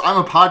says, I'm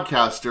a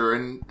podcaster,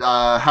 and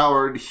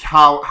Howard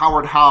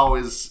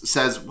Howe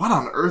says, what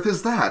on earth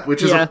is that?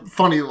 Which is a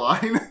funny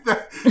line.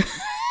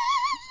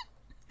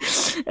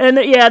 And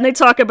they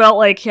talk about,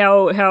 like,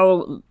 how,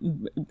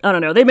 I don't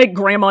know, they make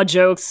grandma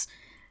jokes.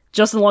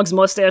 Justin Long's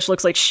mustache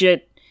looks like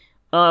shit.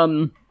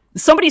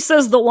 Somebody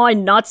says the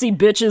line, Nazi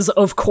bitches,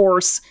 of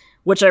course,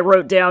 which I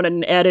wrote down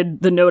and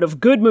added the note of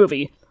good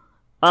movie.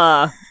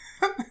 At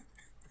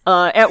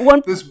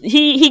one,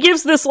 he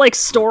gives this, like,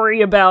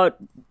 story about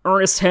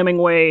Ernest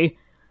Hemingway,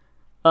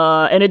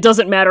 and it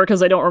doesn't matter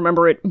because I don't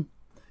remember it.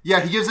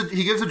 Yeah, he gives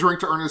a drink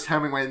to Ernest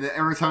Hemingway, and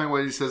Ernest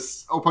Hemingway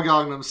says Opa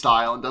Gangnam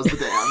Style and does the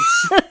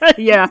dance.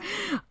 Yeah,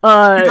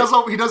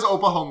 he does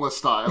Opa Homeless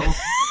Style.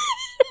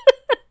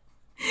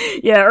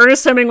 Yeah,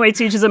 Ernest Hemingway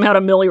teaches him how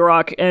to Millie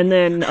Rock, and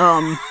then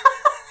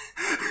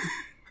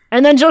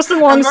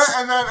Justin Long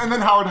and then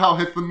Howard Howe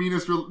hits the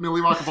meanest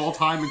Millie Rock of all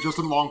time, and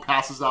Justin Long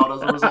passes out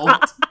as a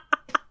result.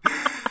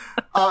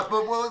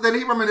 But then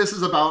he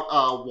reminisces about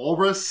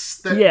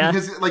Walrus.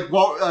 Because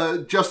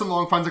Justin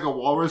Long finds like a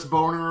walrus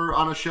boner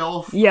on a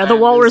shelf. Yeah, the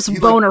walrus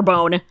boner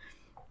bone.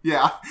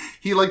 Yeah,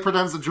 he like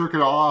pretends to jerk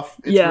it off.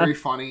 It's very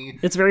funny.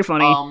 It's very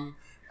funny.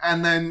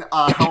 And then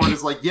Howard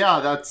is like, yeah,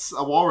 that's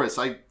a walrus.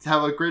 I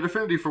have a great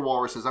affinity for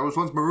walruses. I was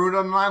once marooned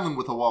on an island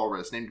with a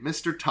walrus named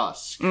Mr.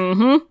 Tusk.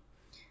 Mm-hmm.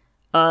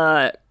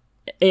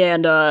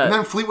 And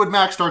then Fleetwood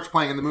Mac starts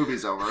playing and the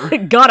movie's over.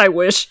 God, I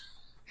wish.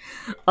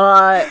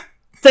 I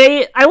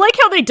like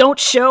how they don't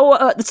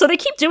show, so they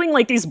keep doing,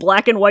 like, these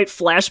black and white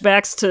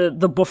flashbacks to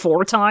the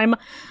before time,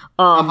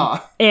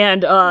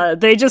 and,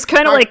 they just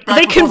kind of, like,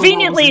 they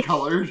conveniently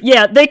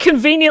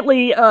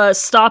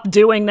stop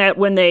doing that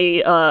when they,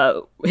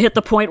 hit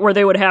the point where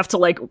they would have to,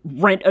 like,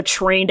 rent a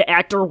trained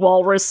actor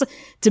walrus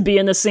to be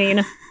in the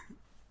scene.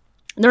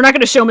 They're not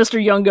gonna show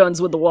Mr. Young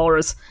Guns with the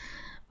walrus.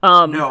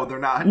 No, they're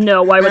not.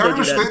 No, why would they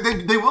do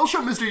that? They will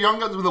show Mr. Young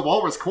Guns with a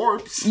walrus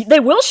corpse. They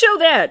will show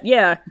that,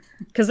 yeah.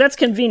 Because that's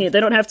convenient. They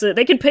don't have to...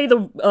 They can pay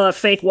the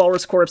fake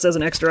walrus corpse as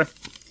an extra.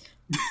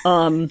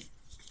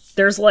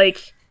 There's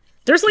like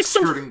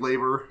some... Skirting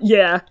labor.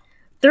 Yeah.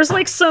 There's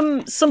like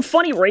some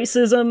funny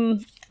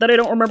racism that I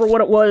don't remember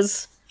what it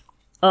was.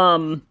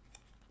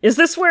 Is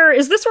this where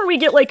we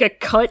get like a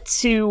cut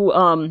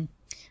to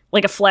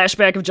like a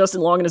flashback of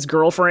Justin Long and his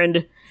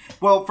girlfriend?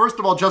 Well, first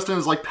of all, Justin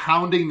is like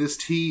pounding this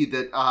tea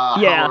that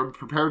Howard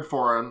prepared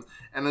for him,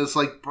 and it's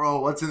like, bro,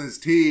 what's in this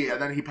tea?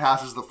 And then he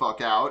passes the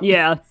fuck out.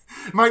 Yeah.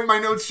 my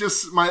notes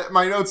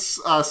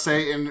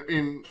say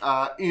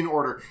in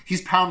order,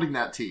 he's pounding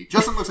that tea.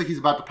 Justin looks like he's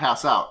about to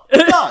pass out.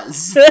 He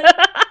does.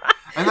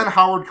 And then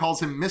Howard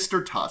calls him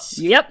Mr. Tusk.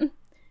 Yep.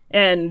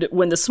 And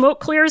when the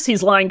smoke clears,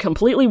 he's lying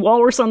completely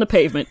walrus on the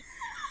pavement.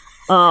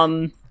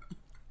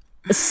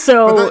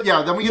 So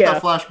then we get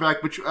that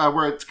flashback,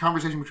 where it's a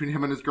conversation between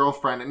him and his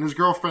girlfriend, and his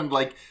girlfriend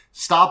like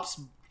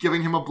stops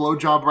giving him a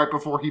blowjob right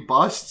before he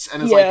busts,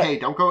 and is like, "Hey,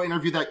 don't go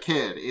interview that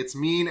kid. It's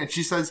mean." And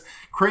she says,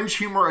 "Cringe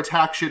humor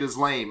attack shit is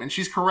lame," and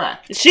she's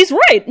correct. She's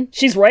right.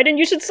 She's right, and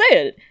you should say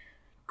it.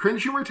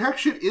 Cringe humor attack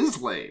shit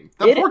is lame.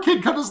 That poor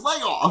kid cut his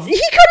leg off.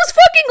 He cut his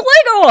fucking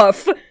leg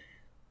off.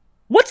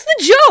 What's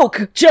the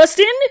joke,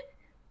 Justin?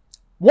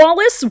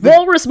 Wallace,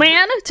 Walrus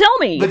Man? Tell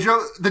me. The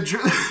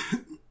joke.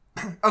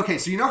 Okay,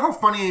 so you know how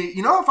funny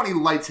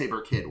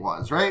Lightsaber Kid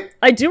was, right?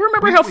 I do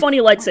remember how funny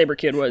Lightsaber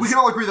Kid was. We can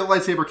all agree that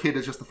Lightsaber Kid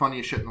is just the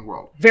funniest shit in the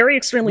world. Very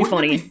extremely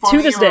funny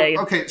to this day.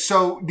 Okay,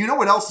 so you know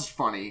what else is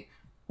funny?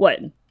 What?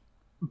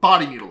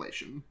 Body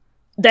mutilation.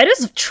 That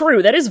is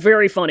true. That is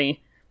very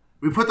funny.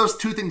 We put those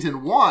two things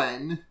in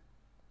one.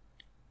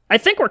 I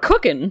think we're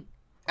cooking.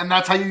 And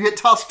that's how you get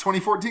Tusk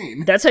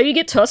 2014. That's how you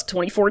get Tusk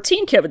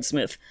 2014, Kevin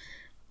Smith.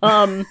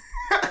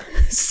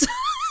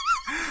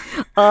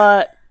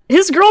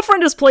 His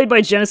girlfriend is played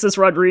by Genesis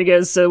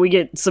Rodriguez, so we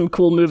get some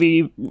cool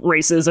movie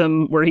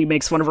racism where he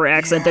makes fun of her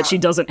accent that she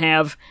doesn't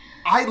have.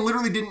 I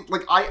literally didn't,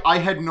 like, I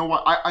had no,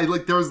 I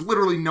like, there was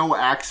literally no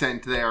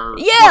accent there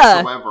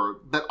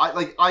whatsoever.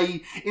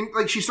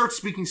 That she starts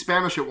speaking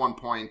Spanish at one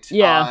point.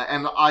 Yeah.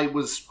 And I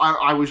was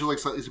just, like,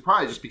 slightly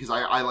surprised just because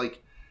I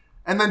like,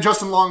 and then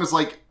Justin Long is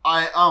like,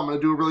 I'm gonna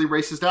do a really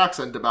racist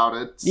accent about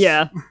it.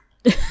 Yeah.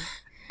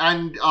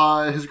 And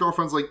his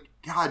girlfriend's like,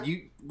 God,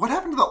 what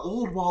happened to the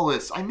old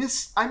Wallace? I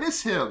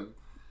miss him.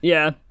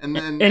 Yeah. And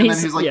then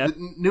he's like,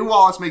 the new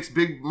Wallace makes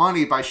big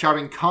money by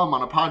shouting "cum"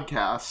 on a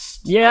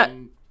podcast. Yeah.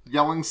 And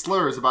yelling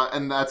slurs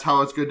and that's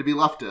how it's good to be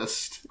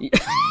leftist.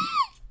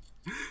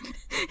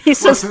 He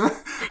says,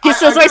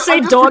 I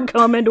say dog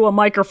cum into a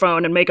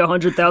microphone and make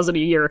 $100,000 a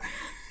year.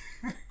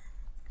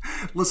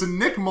 Listen,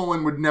 Nick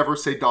Mullen would never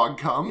say dog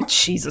cum.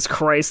 Jesus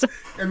Christ.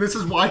 And this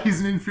is why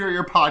he's an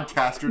inferior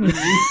podcaster to me.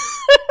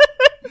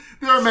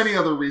 There are many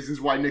other reasons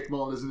why Nick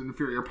Mullen is an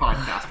inferior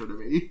podcaster to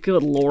me.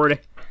 Good lord.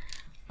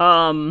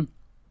 Was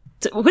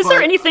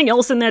there anything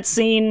else in that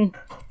scene?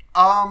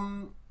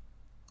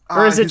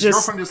 Or is it his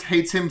girlfriend just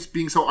hates him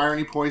being so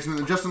irony poisoned, and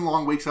then Justin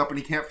Long wakes up and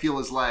he can't feel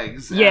his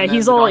legs. Yeah,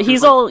 he's all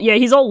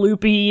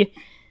loopy.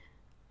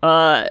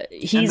 Howard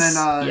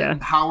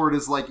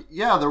is like,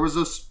 yeah, there was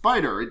a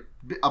spider,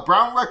 a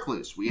brown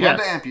recluse. We had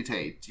to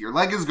amputate. Your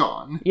leg is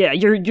gone. Yeah,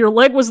 your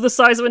leg was the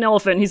size of an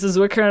elephant. He says,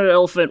 what kind of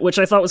elephant? Which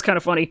I thought was kind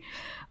of funny.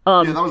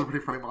 Yeah, that was a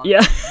pretty funny one.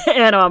 Yeah,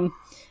 and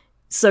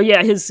so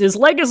yeah, his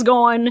leg is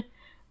gone,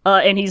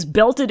 and he's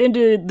belted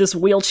into this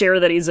wheelchair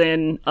that he's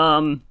in.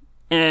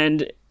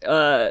 And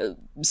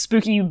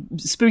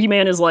Spooky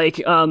Man is like,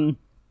 yeah,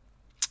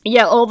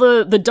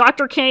 the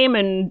doctor came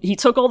and he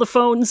took all the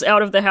phones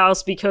out of the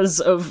house because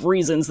of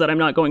reasons that I'm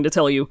not going to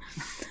tell you.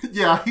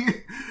 Yeah,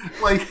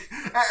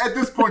 at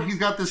this point he's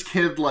got this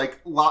kid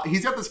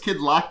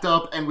locked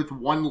up and with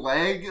one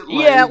leg.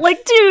 Yeah,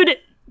 dude,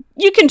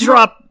 you can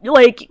drop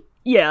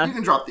Yeah. You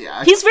can drop the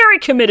act. He's very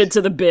committed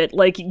to the bit.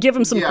 Give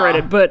him some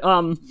credit, but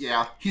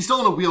yeah, he's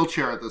still in a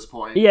wheelchair at this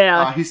point.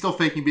 Yeah. He's still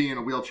faking being in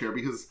a wheelchair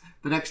because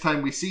the next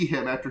time we see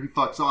him after he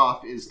fucks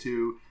off is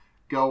to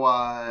go,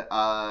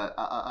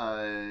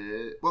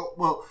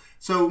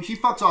 so he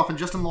fucks off and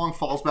Justin Long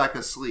falls back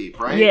asleep,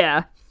 right?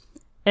 Yeah.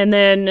 And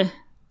then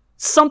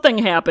something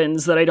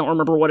happens that I don't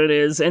remember what it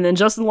is, and then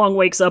Justin Long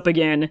wakes up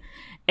again,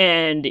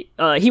 and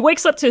he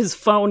wakes up to his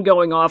phone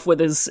going off with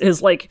his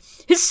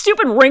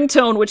stupid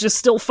ringtone, which is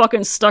still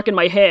fucking stuck in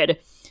my head.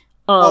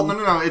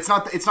 No, it's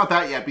not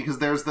that yet, because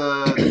there's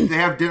they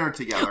have dinner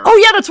together. Oh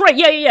yeah, that's right.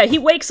 Yeah. He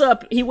wakes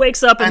up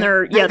and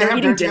they're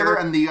eating dinner.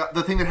 And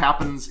the thing that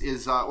happens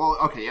is they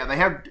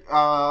have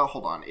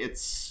hold on.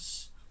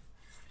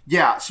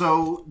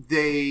 So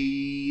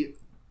they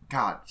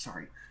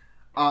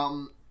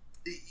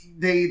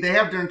they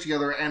have dinner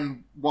together,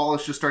 and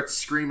Wallace just starts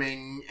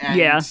screaming,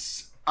 and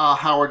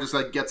Howard just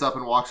gets up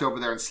and walks over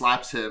there and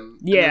slaps him.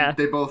 Yeah, and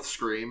they both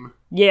scream.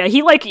 Yeah,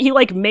 he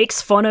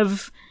makes fun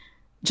of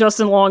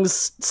Justin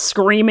Long's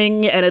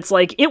screaming, and it's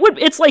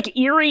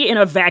eerie in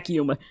a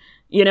vacuum.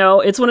 You know,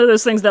 it's one of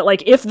those things that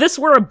if this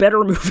were a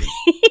better movie,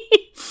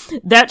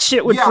 that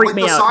shit would freak like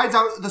me the out. sides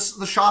out,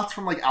 the shots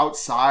from like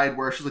outside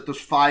where she's like those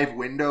 5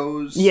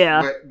 windows.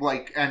 Yeah. Where,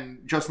 like, and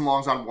Justin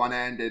Long's on one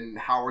end and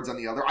Howard's on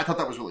the other. I thought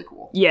that was really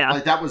cool. Yeah.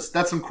 Like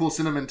that's some cool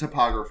cinnamon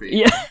topography.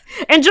 Yeah.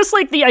 And just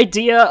like the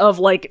idea of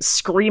like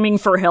screaming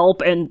for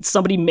help and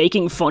somebody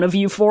making fun of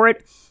you for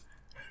it,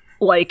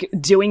 like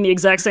doing the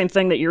exact same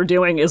thing that you're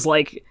doing is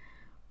like,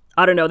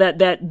 I don't know,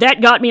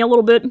 that got me a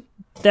little bit.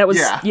 That was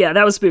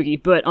that was spooky.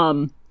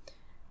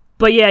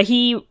 But yeah,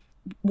 he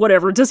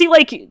whatever. Does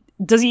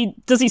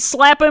he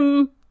slap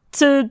him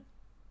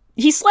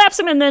he slaps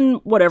him and then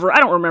whatever. I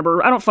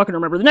don't fucking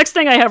remember. The next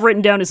thing I have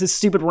written down is his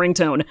stupid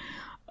ringtone.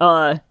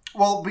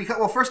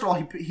 Well, first of all,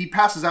 he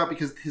passes out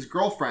because his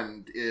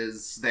girlfriend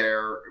is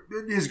there.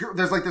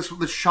 There's like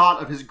this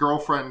shot of his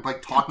girlfriend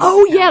like talking.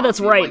 Oh to him, yeah, that's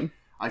right. Like,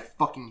 I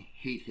fucking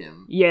hate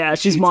him. Yeah,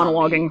 she's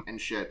monologuing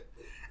and shit.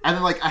 And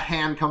then, like, a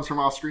hand comes from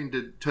off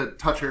screen to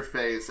touch her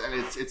face, and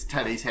it's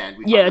Teddy's hand.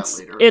 We find that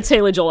later. It's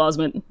Haley Joel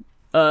Osment.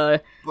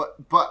 And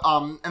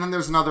then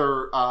there's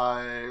another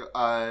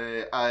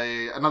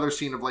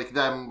scene of like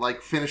them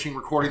like finishing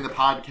recording the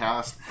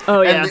podcast.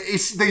 Oh yeah. And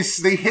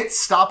they hit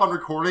stop on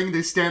recording.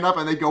 They stand up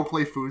and they go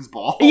play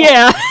foosball.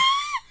 Yeah.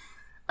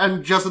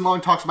 And Justin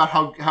Long talks about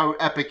how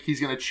epic he's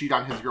gonna cheat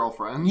on his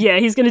girlfriend. Yeah,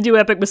 he's gonna do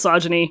epic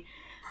misogyny.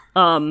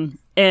 And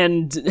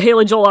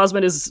Haley Joel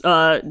Osment is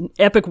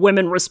epic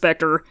women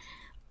respecter.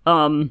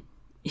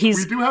 We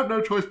do have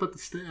no choice but to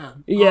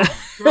stand. Yeah.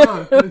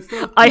 Oh, God,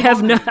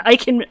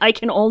 I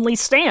can only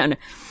stand.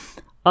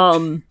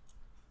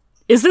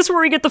 Is this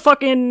where we get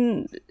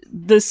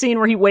the scene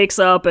where he wakes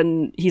up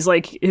and he's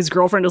like his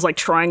girlfriend is like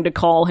trying to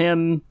call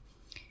him?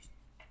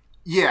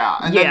 Yeah,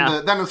 and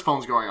then his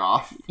phone's going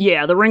off.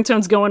 Yeah, the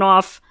ringtone's going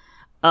off.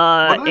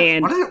 What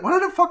did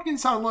it fucking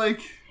sound like?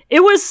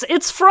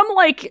 It's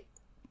like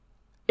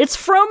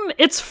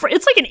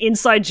an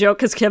inside joke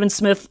because Kevin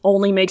Smith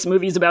only makes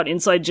movies about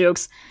inside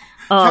jokes.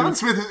 Kevin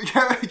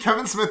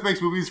Smith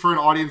makes movies for an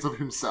audience of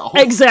himself.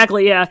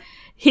 Exactly, yeah.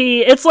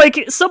 It's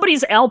like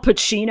somebody's Al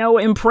Pacino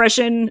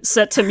impression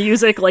set to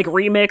music, like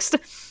remixed.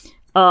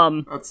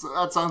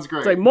 That sounds great.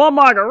 It's like more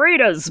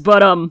margaritas,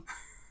 but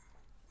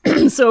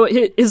so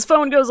his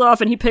phone goes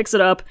off and he picks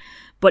it up,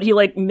 but he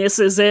like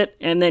misses it,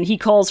 and then he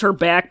calls her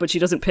back, but she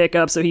doesn't pick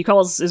up. So he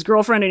calls his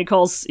girlfriend and he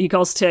calls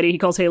Teddy, he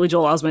calls Haley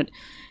Joel Osment.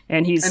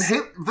 And the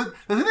thing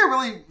that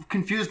really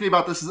confused me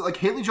about this is that, like,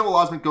 Haley Joel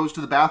Osment goes to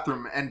the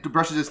bathroom and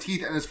brushes his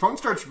teeth, and his phone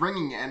starts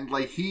ringing, and,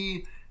 like,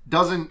 he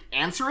doesn't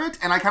answer it,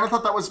 and I kind of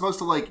thought that was supposed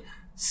to, like,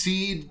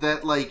 seed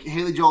that, like,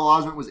 Haley Joel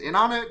Osment was in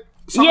on it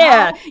somehow.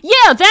 Yeah,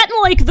 that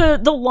and, like, the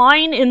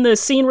line in the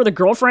scene where the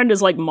girlfriend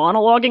is, like,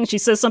 monologuing, she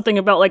says something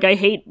about, like, I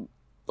hate,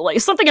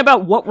 like, something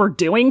about what we're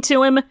doing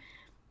to him.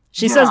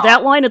 She says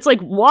that line, it's like,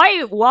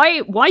 why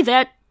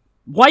that?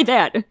 Why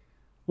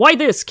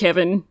this,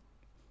 Kevin?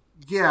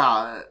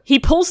 Yeah. He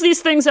pulls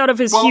these things out of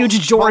his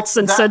huge jorts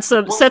and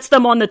sets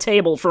them on the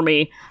table for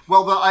me.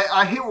 Well,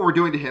 I hate what we're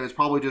doing to him. It's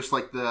probably just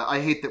like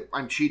I hate that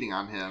I'm cheating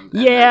on him.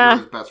 And yeah. That you're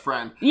his best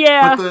friend.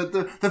 Yeah. But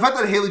the fact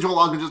that Haley Joel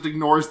Osment just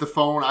ignores the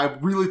phone, I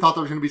really thought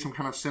there was going to be some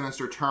kind of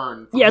sinister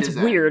turn. Yeah, it's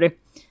weird. End,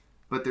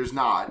 but there's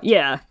not.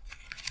 Yeah.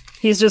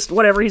 He's just,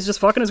 whatever, he's just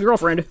fucking his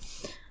girlfriend.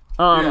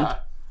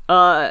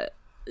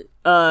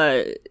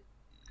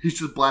 He's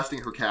just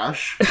blasting her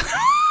cash.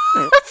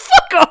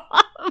 Fuck off!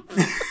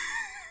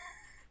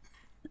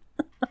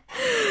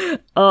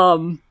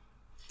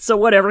 So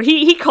whatever,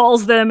 he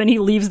calls them and he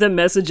leaves them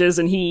messages,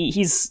 and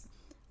he's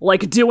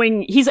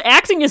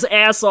acting his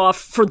ass off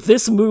for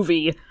this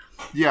movie.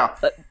 Yeah.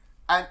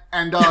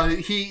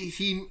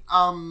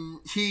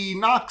 He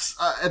knocks,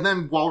 and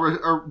then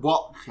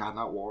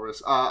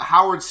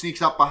Howard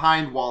sneaks up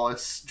behind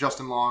Wallace,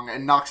 Justin Long,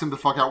 and knocks him the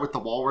fuck out with the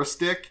walrus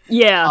stick.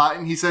 Yeah.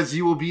 And he says,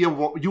 you will be a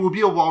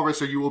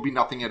walrus or you will be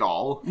nothing at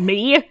all.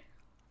 Me?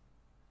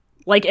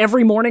 Like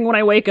every morning when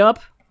I wake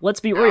up? Let's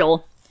be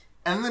real.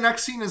 And the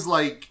next scene is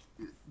like,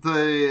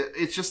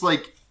 it's just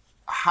like,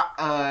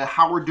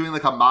 Howard doing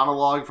like a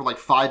monologue for like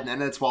 5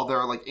 minutes while there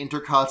are like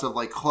intercuts of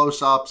like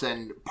close-ups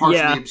and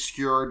partially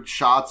obscured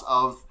shots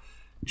of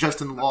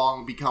Justin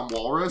Long become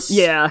Walrus.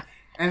 Yeah.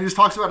 And he just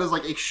talks about his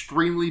like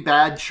extremely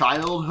bad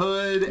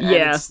childhood. And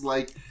it's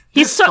like,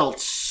 this felt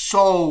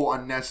so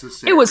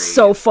unnecessary. It was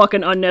so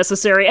fucking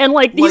unnecessary. And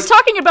like he's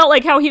talking about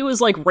like how he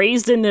was like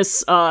raised in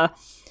this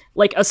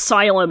like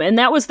asylum, and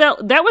that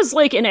was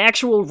like an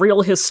actual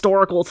real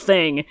historical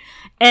thing.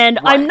 And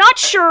I'm not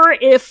sure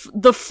if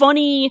the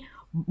funny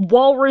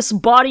walrus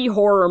body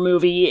horror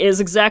movie is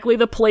exactly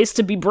the place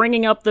to be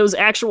bringing up those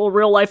actual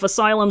real life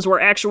asylums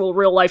where actual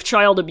real life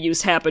child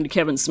abuse happened,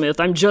 Kevin Smith.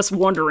 I'm just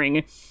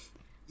wondering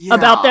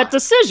about that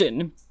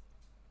decision.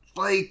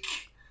 Like,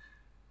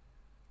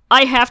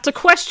 I have to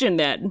question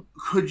that.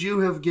 Could you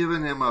have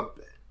given him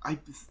he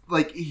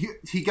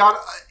had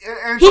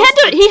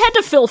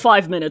to fill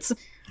 5 minutes.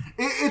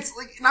 It's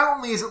like, not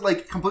only is it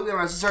like completely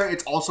unnecessary,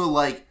 it's also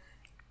like,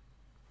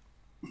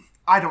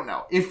 I don't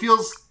know. It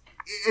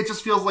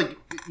just feels like,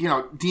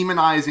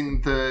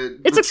 demonizing the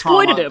it's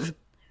exploitative. Trauma.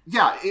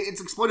 Yeah,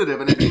 it's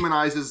exploitative, and it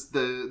demonizes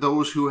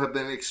those who have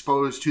been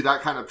exposed to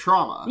that kind of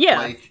trauma. Yeah,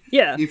 like,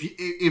 yeah.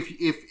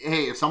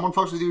 If someone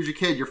fucks with you as a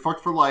kid, you're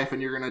fucked for life,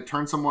 and you're gonna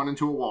turn someone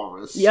into a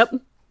walrus. Yep.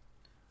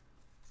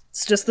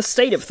 It's just the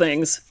state of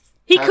things.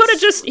 He could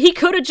have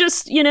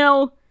just, you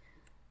know,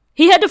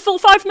 he had to fill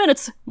 5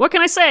 minutes. What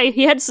can I say?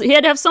 He had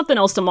to have something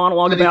else to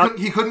monologue about.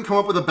 He couldn't come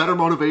up with a better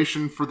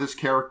motivation for this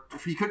character.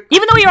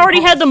 Even though he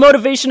already had the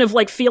motivation of,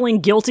 like,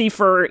 feeling guilty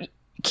for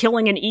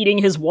killing and eating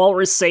his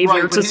walrus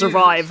savior to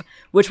survive,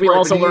 which we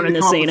also learn in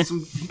this scene.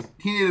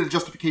 He needed a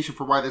justification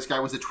for why this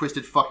guy was a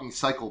twisted fucking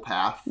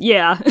psychopath.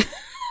 Yeah.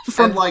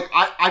 And, like,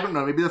 I don't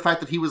know, maybe the fact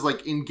that he was,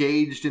 like,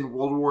 engaged in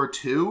World War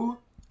II?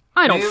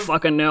 I don't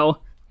fucking know.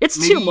 It's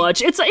too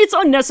much. It's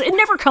unnecessary. It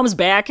never comes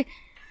back.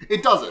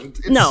 It doesn't.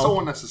 It's so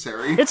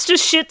unnecessary. It's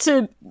just shit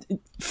to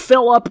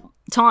fill up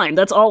time.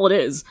 That's all it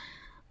is.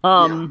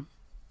 And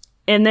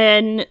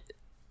then...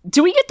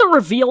 Do we get the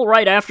reveal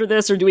right after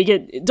this, or don't we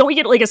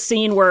get like a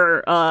scene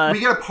where we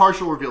get a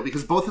partial reveal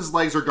because both his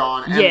legs are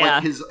gone and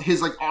like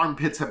his like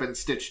armpits have been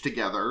stitched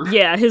together.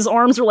 Yeah, his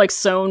arms are like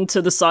sewn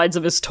to the sides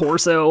of his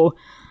torso.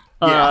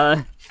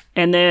 And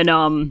then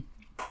and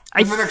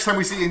the next time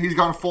we see him, he's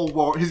gone full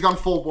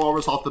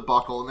walrus off the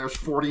buckle, and there's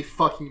 40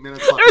 fucking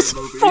minutes left in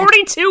the movie.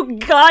 42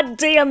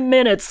 goddamn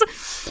minutes.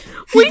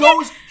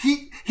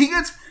 He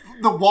gets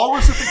the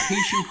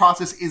walrusification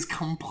process is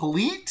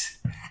complete,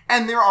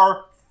 and there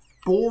are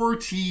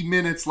 40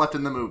 minutes left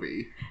in the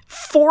movie.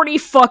 40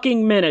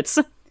 fucking minutes.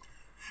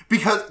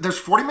 Because there's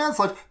 40 minutes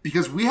left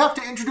because we have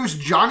to introduce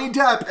Johnny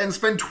Depp and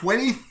spend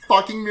 20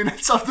 fucking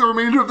minutes of the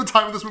remainder of the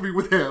time of this movie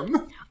with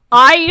him.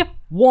 I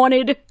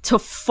wanted to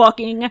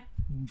fucking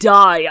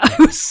die. I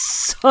was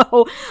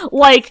so,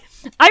 like,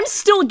 I'm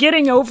still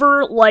getting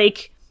over,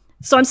 like,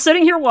 so I'm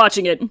sitting here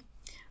watching it.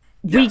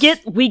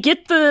 Yes. We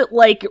get the,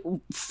 like,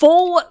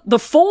 full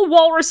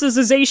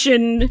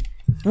walrusization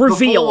reveal.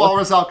 The full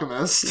Walrus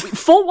Alchemist.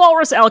 Full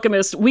Walrus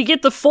Alchemist. We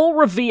get the full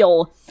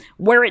reveal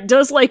where it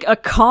does like a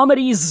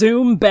comedy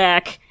zoom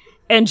back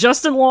and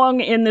Justin Long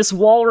in this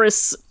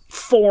walrus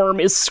form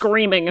is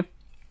screaming.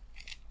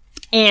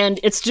 And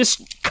it's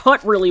just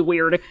cut really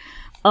weird.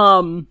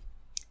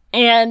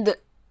 And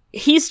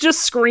he's just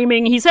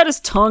screaming. He's had his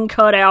tongue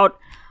cut out.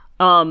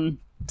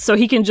 So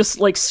he can just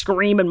like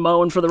scream and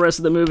moan for the rest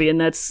of the movie,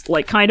 and that's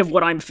like kind of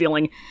what I'm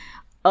feeling.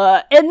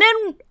 And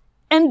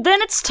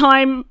then it's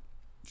time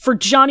for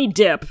Johnny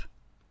Depp.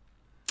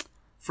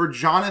 For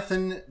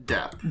Jonathan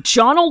Depp.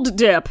 Jonald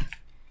Depp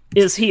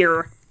is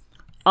here.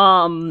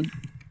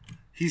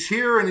 He's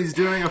here and he's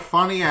doing a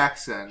funny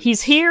accent.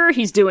 He's here,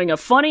 he's doing a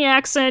funny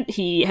accent,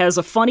 he has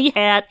a funny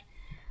hat.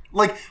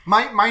 Like,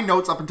 my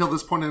notes up until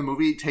this point in the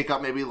movie take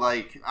up maybe,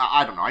 like,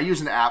 I don't know, I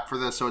use an app for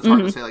this, so it's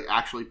hard to say, like,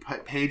 actually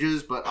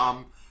pages, but,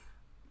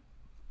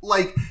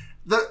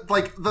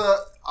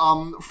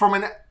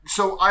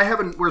 so I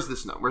haven't, where's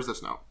this note?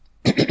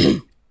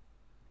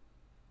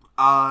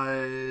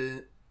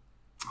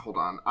 Hold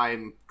on,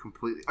 I'm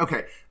completely,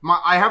 okay,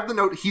 I have the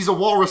note, he's a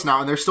walrus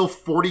now, and there's still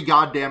 40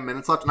 goddamn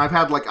minutes left, and I've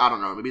had, like, I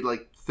don't know, maybe,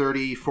 like,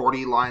 30,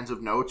 40 lines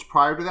of notes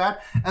prior to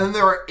that, and then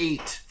there are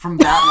 8 from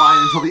that line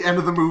until the end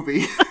of the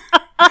movie.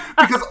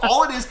 Because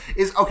all it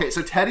is, okay,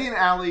 so Teddy and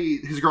Allie,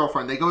 his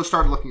girlfriend, they go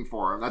start looking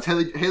for him. That's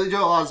Haley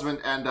Joel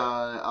Osment and,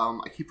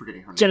 I keep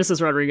forgetting her name.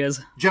 Genesis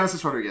Rodriguez,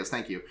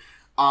 thank you.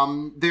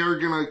 They're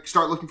gonna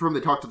start looking for him,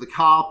 they talk to the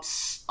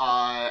cops,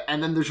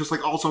 and then there's just,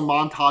 like, also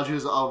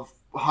montages of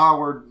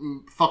Howard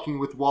fucking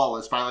with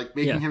Wallace by, like,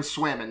 making him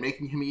swim and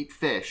making him eat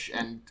fish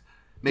and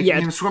making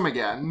him swim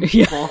again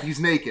while he's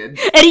naked.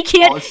 And he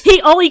can't,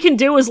 all he can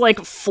do is, like,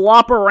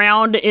 flop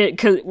around it,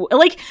 'cause,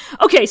 like,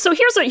 okay, so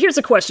here's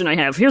a question I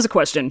have. Here's a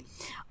question.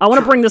 I want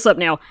to bring this up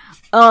now.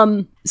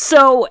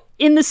 So,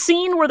 in the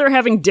scene where they're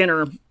having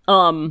dinner,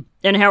 and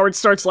Howard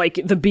starts, like,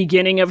 the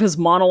beginning of his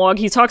monologue,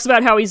 he talks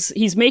about how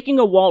he's making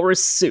a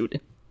walrus suit.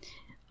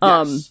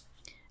 Yes.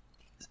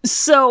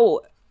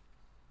 So,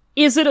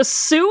 is it a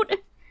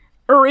suit?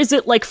 Or is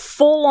it, like,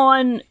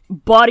 full-on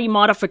body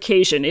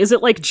modification? Is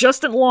it, like,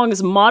 Justin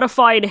Long's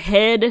modified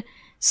head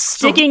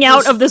sticking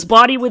out of this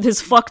body with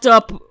his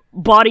fucked-up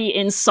body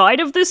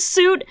inside of this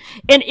suit?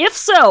 And if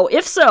so,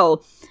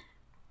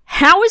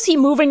 how is he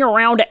moving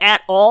around at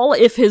all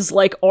if his,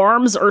 like,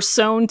 arms are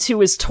sewn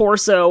to his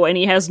torso and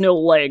he has no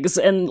legs?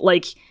 And,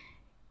 like,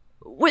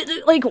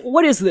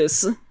 what is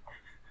this?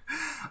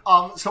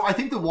 So I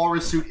think the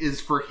walrus suit is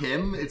for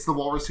him. It's the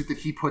walrus suit that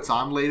he puts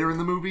on later in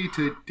the movie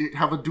to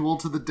have a duel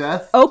to the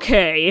death.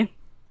 Okay.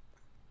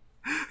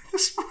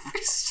 This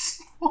movie's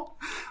so...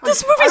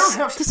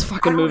 This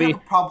fucking movie.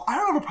 I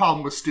don't have a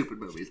problem with stupid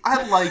movies.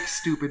 I like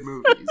stupid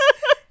movies.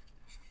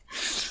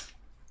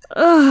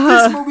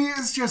 This movie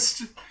is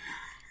just...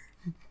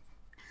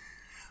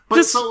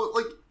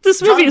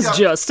 This movie is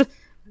just...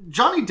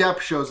 Johnny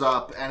Depp shows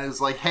up and is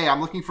like, hey, I'm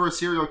looking for a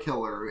serial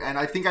killer, and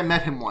I think I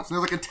met him once. And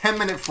there's like a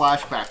 10-minute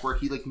flashback where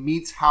he like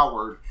meets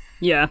Howard.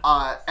 Yeah.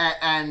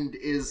 And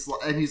he's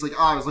like,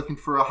 oh, I was looking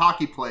for a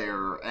hockey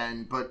player,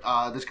 but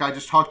this guy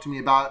just talked to me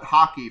about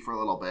hockey for a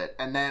little bit.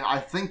 And then I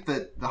think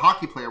that the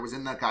hockey player was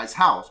in that guy's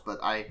house, but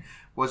I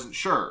wasn't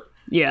sure.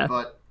 Yeah.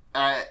 But,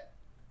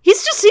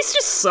 He's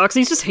just sucks.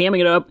 He's just hamming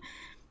it up.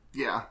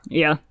 yeah.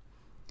 Yeah.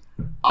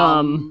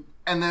 And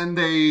then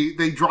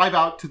they drive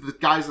out to the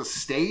guy's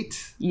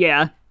estate.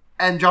 Yeah.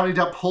 And Johnny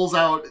Depp pulls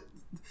out...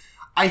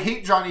 I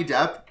hate Johnny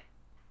Depp.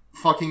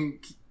 Fucking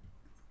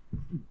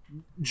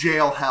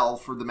jail hell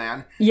for the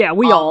man. Yeah,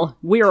 we're all.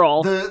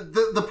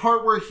 The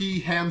part where he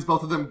hands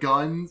both of them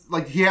guns,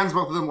 like, he hands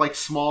both of them, like,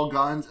 small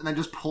guns, and then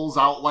just pulls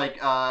out, like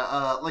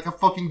a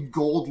fucking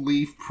gold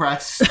leaf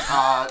press,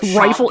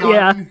 rifle, shotgun.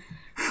 yeah.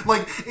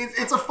 Like,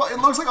 it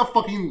looks like a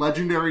fucking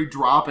legendary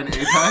drop in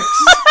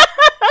Apex.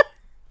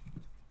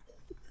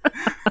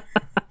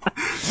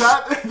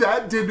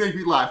 That did make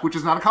me laugh, which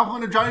is not a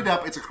compliment of Johnny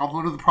Depp, it's a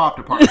compliment of the prop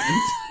department.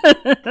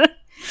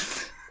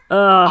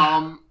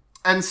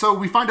 And so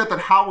we find out that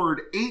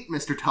Howard ate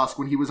Mr. Tusk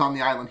when he was on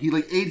the island. He,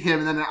 like, ate him,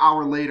 and then an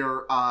hour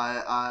later,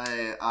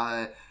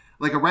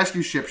 like, a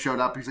rescue ship showed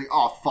up. He's like,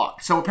 oh,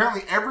 fuck. So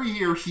apparently every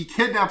year he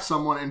kidnaps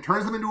someone and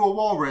turns them into a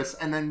walrus,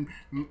 and then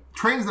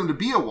trains them to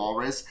be a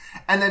walrus,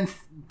 and then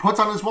puts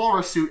on his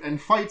walrus suit and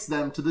fights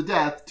them to the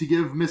death to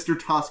give Mr.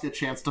 Tusk a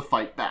chance to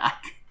fight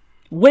back.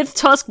 With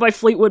Tusk by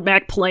Fleetwood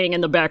Mac playing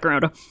in the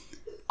background.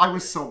 I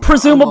was so mad.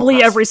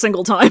 Presumably every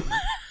single time.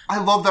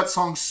 I love that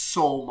song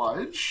so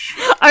much.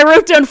 I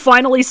wrote down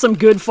finally some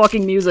good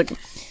fucking music.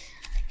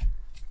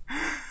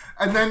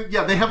 And then,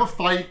 yeah, they have a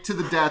fight to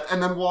the death,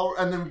 and then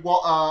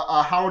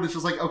Howard is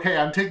just like, okay,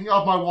 I'm taking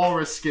off my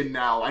walrus skin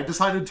now. I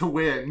decided to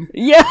win.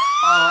 Yeah.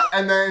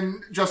 And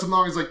then Justin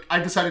Long is like, I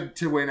decided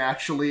to win,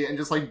 actually, and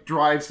just, like,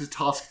 drives his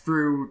tusk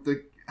through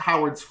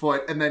Howard's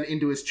foot and then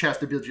into his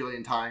chest a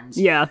bajillion times.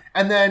 Yeah.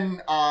 And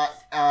then,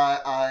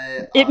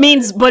 it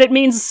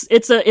means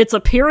it's a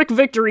Pyrrhic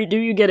victory. Do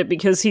you get it?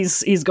 Because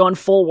he's gone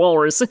full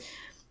walrus.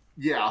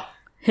 Yeah.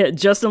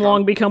 Justin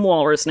Long become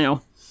walrus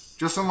now.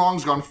 Justin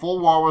Long's gone full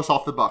walrus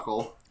off the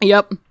buckle.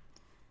 Yep.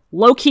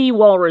 Low-key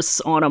walrus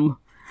on him.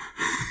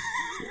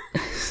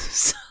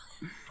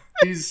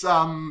 He's,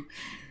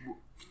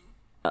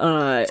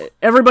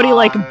 everybody,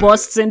 like,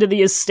 busts into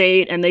the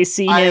estate, and they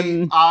see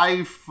him...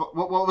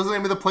 what was the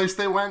name of the place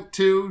they went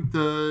to?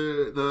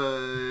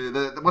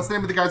 What's the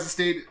name of the guy's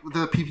estate?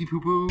 The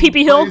pee-pee-poo-poo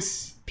Pee-pee Hill?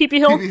 place? Pee-pee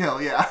Hill? Pee-pee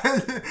Hill, yeah.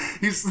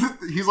 He's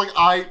like,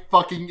 I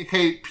fucking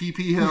hate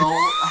Pee-pee Hill.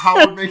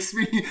 Howard makes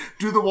me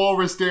do the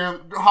walrus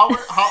dance.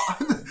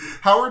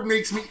 Howard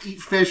makes me eat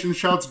fish and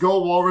shouts,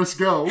 go, walrus,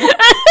 go.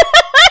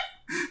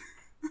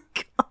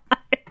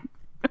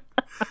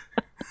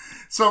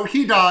 So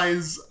he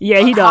dies.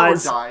 Yeah, he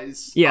dies. Howard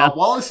dies. Yeah.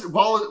 Wallace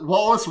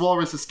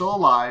Walrus is still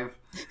alive.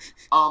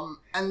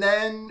 And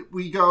then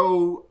we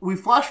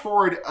flash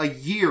forward a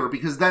year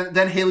because then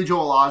Haley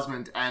Joel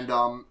Osment and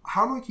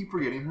how do I keep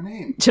forgetting her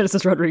name?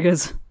 Genesis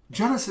Rodriguez.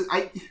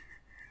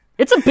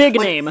 It's a big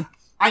name.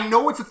 I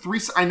know it's a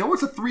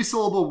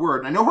 3-syllable word.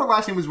 And I know her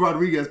last name was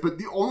Rodriguez, but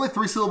the only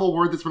 3-syllable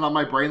word that's been on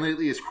my brain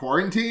lately is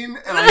quarantine,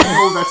 and I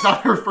know that's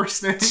not her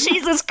first name.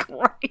 Jesus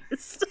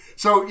Christ.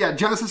 So yeah,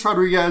 Genesis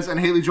Rodriguez and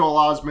Haley Joel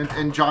Osment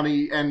and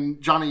Johnny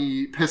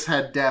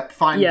Pisshead Depp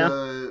find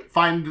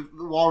the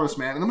Walrus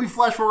Man, and then we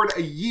flash forward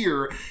a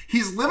year.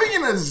 He's living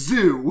in a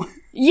zoo.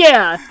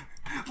 Yeah.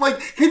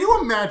 Like, can you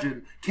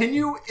imagine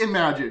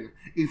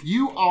if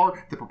you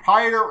are the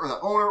proprietor or the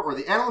owner or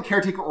the animal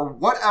caretaker or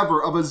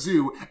whatever of a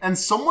zoo, and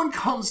someone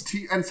comes to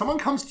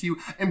you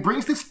and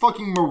brings this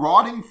fucking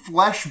marauding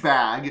flesh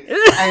bag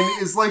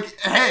and is like,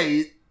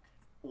 "Hey,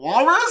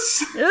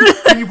 walrus,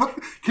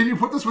 can you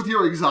put this with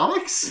your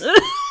exotics?"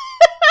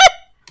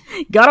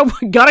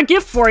 got a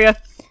gift for you.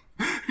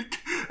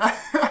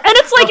 And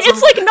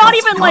it's like not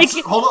even like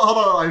hold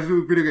on, I have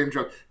a video game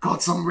joke.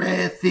 Got some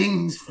rare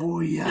things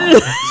for you,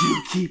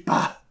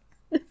 zookeeper.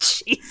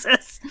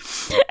 Jesus.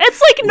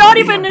 It's like not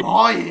even... What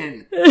are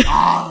you buying?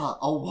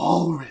 A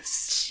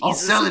walrus. Jesus. I'll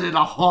sell it at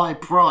a high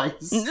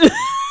price.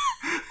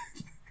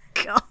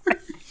 God.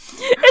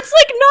 It's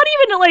like not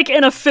even like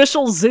an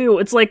official zoo.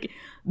 It's like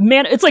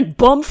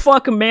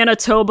bumfuck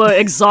Manitoba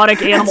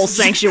Exotic Animal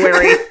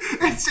Sanctuary.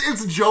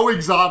 It's Joe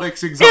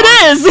Exotic's exotic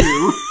It is!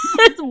 zoo.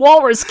 It's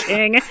Walrus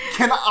King.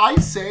 Can I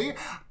say...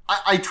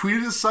 I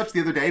tweeted as such the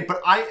other day,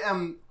 but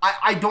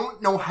I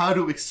don't know how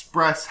to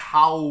express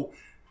how...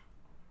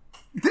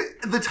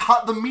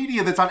 The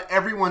media that's on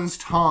everyone's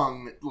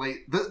tongue,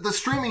 like the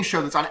streaming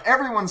show that's on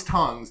everyone's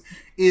tongues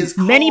is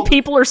called, many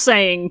people are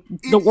saying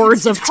the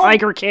words of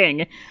Tiger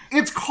King.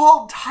 It's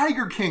called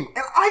Tiger King,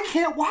 and I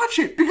can't watch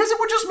it because it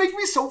would just make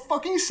me so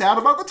fucking sad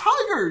about the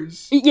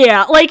tigers.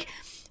 Yeah, like,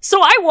 so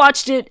I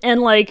watched it,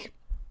 and like,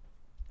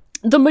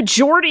 the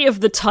majority of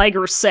the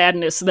tiger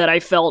sadness that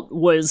I felt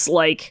was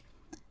like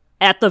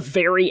at the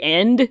very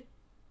end.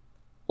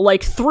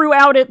 Like,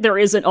 throughout it, there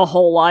isn't a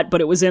whole lot,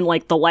 but it was in,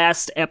 like, the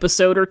last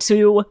episode or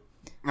two.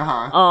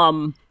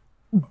 Uh-huh.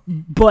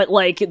 But,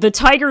 like, the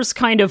tigers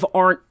kind of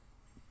aren't...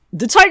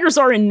 The tigers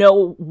are in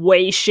no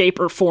way, shape,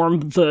 or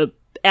form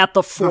at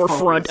the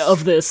forefront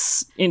of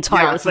this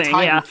entire thing. The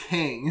Tiger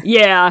King.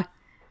 Yeah.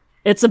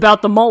 It's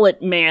about the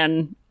mullet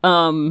man,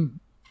 who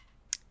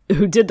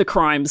did the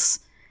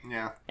crimes.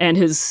 Yeah. And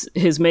his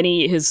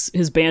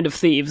band of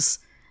thieves.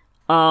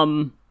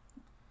 But...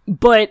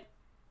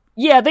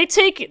 Yeah, they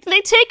take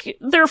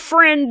their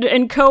friend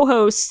and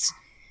co-host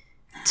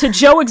to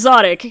Joe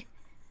Exotic,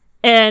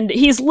 and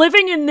he's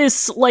living in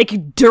this,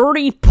 like,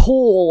 dirty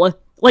pool,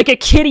 like a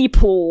kiddie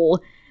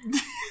pool,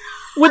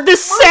 with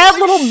this sad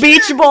little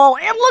beach ball.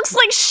 It looks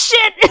like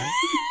shit!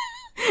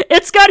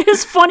 It's got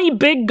his funny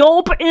big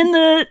gulp in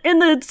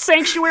the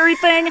sanctuary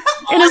thing,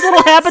 in his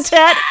little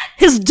habitat,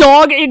 his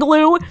dog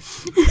igloo.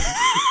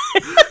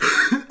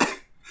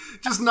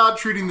 Just not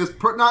treating this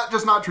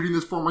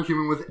former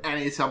human with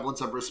any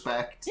semblance of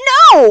respect.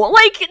 No!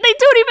 Like, they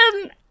don't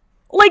even,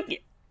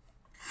 like...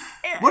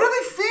 What do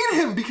they feed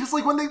him? Because,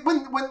 like,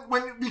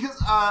 because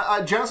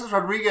Genesis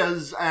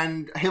Rodriguez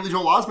and Haley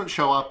Joel Osment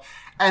show up,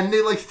 and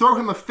they, like, throw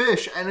him a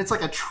fish, and it's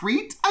like a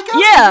treat, I guess?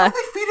 Yeah. What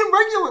do they feed him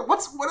regular?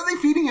 What are they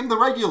feeding him the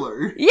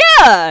regular?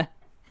 Yeah!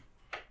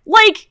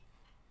 Like,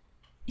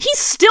 he's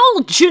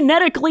still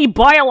genetically,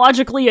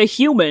 biologically a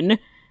human.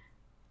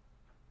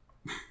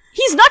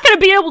 He's not gonna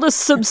be able to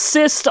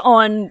subsist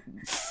on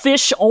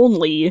fish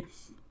only.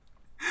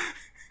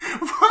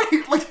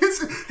 Right, like,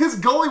 his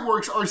gully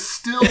works are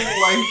still,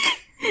 like...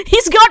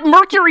 He's got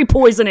mercury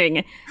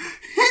poisoning!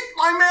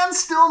 My man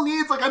still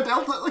needs, like, a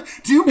delta...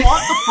 Like, do you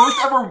want the first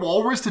ever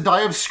walrus to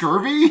die of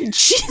scurvy?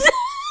 Jesus.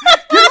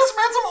 Give this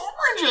man some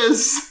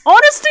oranges!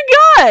 Honest to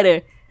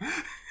God!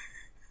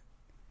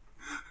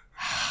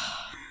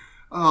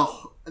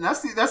 Oh, and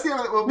that's the end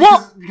of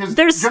it. Because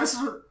there's...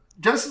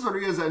 Genesis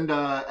Rodriguez and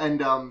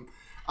Haley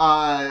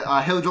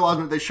Joel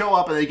Osment, they show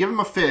up and they give him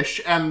a fish,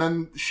 and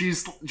then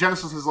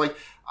Genesis is like,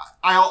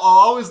 I'll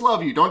always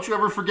love you, don't you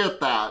ever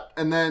forget that.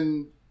 And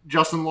then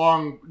Justin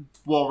Long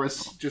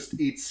Walrus just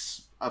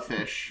eats a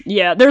fish.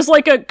 Yeah, there's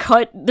like a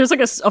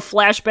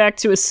flashback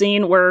to a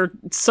scene where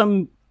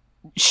some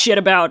shit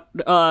about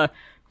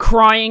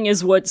crying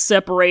is what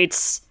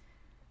separates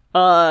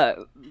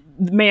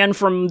man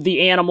from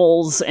the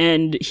animals,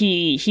 and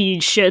he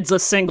sheds a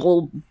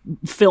single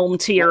film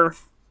tear.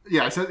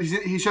 Yeah, so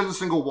he sheds a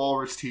single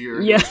walrus tear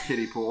in Yeah. his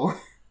kiddie pool.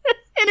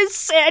 In his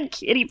sad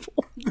kiddie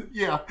pool.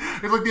 Yeah,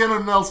 it's like the end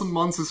of Nelson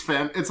Muntz's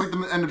It's like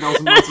the end of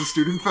Nelson Muntz's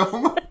student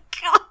film.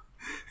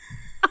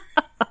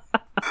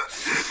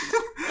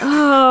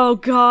 Oh,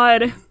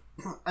 God.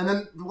 And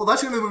then, well,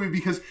 that's the end of the movie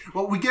because,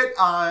 well, we get,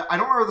 I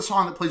don't remember the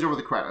song that plays over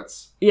the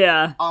credits.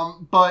 Yeah.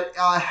 But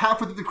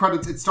halfway through the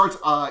credits, it starts,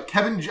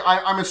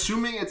 I'm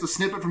assuming it's a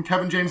snippet from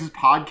Kevin James's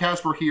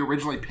podcast where he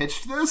originally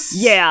pitched this.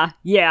 Yeah.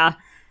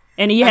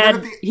 And he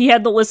had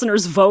the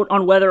listeners vote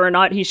on whether or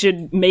not he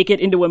should make it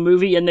into a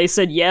movie, and they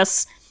said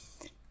yes.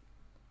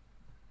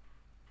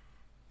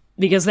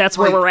 Because that's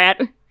where we're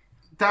at.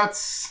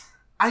 That's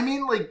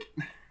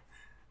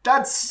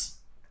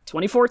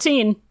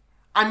 2014.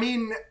 I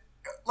mean,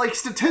 like,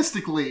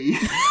 statistically,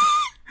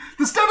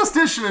 the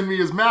statistician in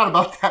me is mad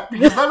about that,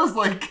 because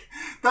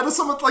that is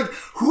someone, like,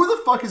 who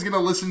the fuck is gonna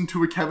listen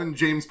to a Kevin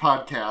James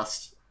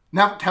podcast?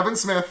 Now, Kevin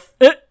Smith.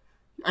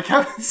 A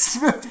Kevin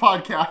Smith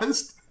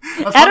podcast.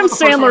 Adam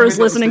Sandler is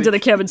listening to the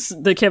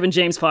Kevin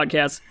James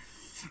podcast.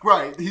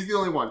 Right, he's the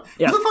only one.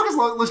 Yeah. Who the fuck is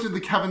listening to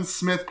the Kevin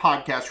Smith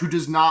podcast who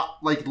does not,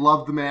 like,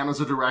 love the man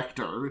as a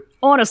director?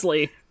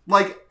 Honestly.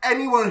 Like,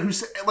 anyone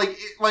who's, when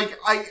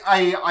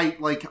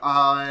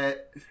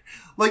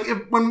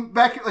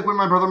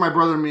my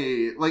brother and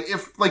me,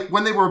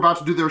 when they were about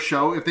to do their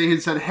show, if they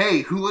had said,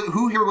 hey,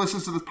 who here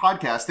listens to this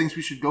podcast thinks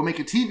we should go make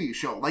a TV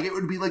show? Like, it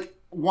would be, like,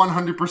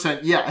 100%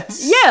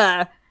 yes.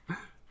 Yeah.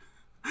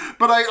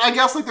 But I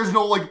guess, like, there's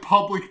no, like,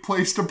 public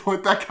place to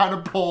put that kind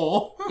of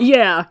poll.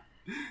 Yeah.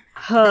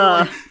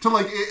 To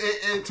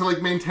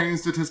maintain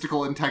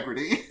statistical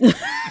integrity.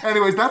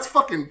 Anyways, that's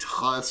fucking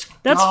Tusk.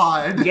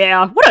 God.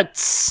 Yeah, what a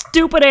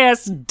stupid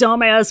ass,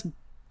 dumb ass,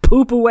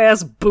 poo poo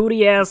ass,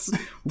 booty ass,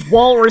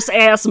 walrus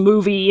ass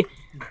movie.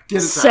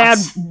 Sad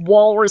ass.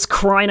 Walrus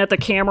crying at the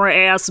camera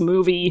ass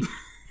movie.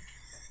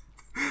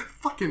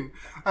 Fucking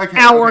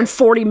hour and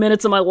 40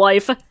 minutes of my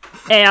life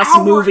ass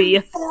movie.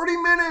 40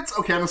 minutes.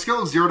 Okay, on a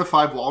scale of 0 to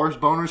 5 walrus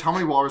boners, how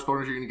many walrus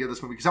boners are you gonna give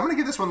this movie? Because I'm gonna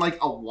give this one like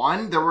a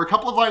 1. There were a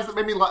couple of lines that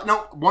made me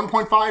no,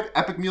 1.5.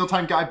 Epic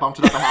mealtime guy bumped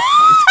it up a half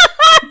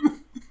point.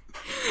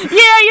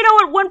 Yeah, you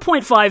know what?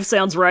 1.5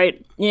 sounds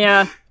right.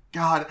 Yeah.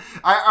 God,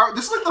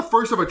 this is like the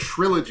first of a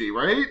trilogy,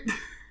 right?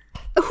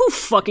 Who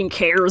fucking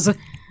cares?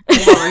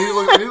 Hold on,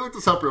 I need to look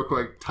this up real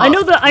quick. I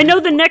know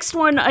the next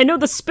one. I know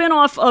the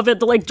spin-off of it,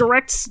 the like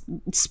direct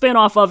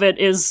spin-off of it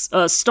is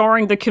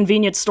starring the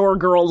convenience store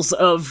girls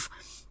of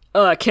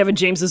Kevin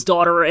James's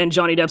daughter and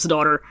Johnny Depp's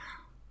daughter.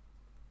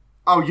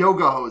 Oh,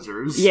 Yoga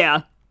Hosers.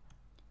 Yeah.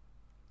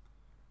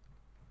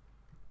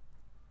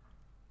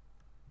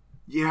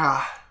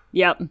 Yeah.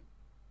 Yep.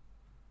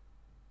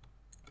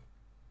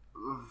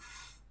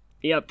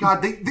 Yep.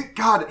 God,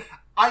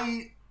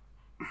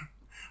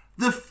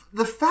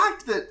 the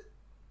fact that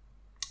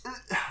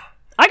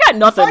I got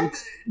nothing.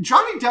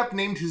 Johnny Depp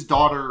named his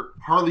daughter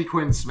Harley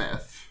Quinn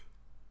Smith.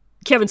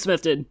 Kevin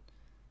Smith did.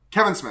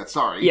 Kevin Smith,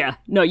 sorry. Yeah.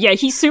 No, yeah,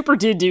 he super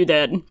did do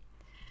that.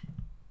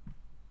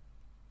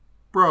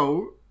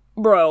 Bro,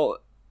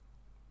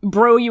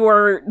 you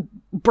are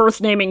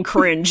birth naming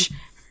cringe.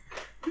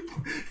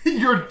 He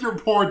Your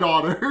poor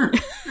daughter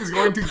is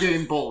going to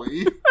gain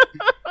bully.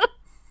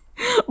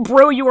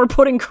 Bro, you are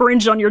putting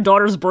cringe on your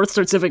daughter's birth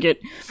certificate.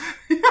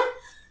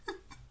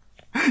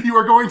 You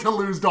are going to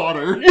lose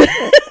daughter.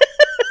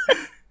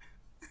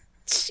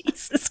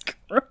 Jesus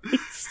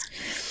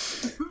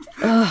Christ.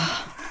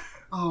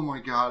 Oh my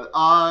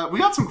god. We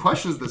got some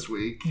questions this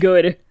week.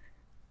 Good.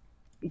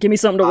 Give me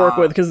something to work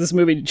with, because this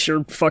movie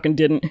sure fucking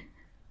didn't.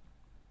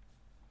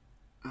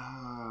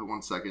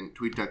 1 second.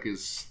 TweetDeck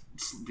is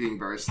being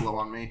very slow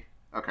on me.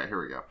 Okay,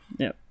 here we go.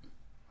 Yep.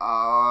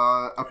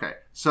 Okay.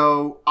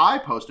 So, I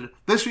posted,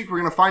 this week we're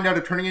going to find out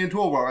if turning it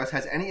into a walrus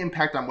has any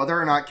impact on whether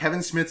or not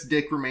Kevin Smith's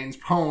dick remains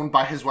pwned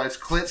by his wife's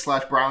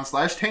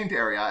clit/brown/taint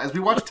area as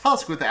we watch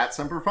Tusk with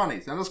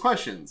 @SemperFunny. Send us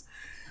questions.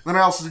 And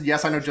then I also said,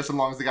 yes, I know Justin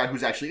Long is the guy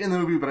who's actually in the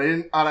movie, but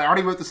I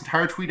already wrote this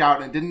entire tweet out,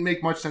 and it didn't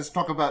make much sense to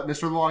talk about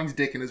Mr. Long's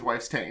dick and his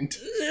wife's taint.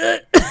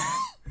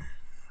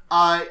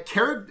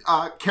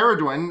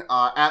 Caradwin,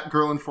 at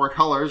Girl in Four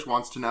Colors,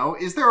 wants to know,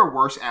 is there a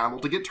worse animal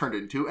to get turned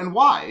into, and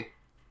why?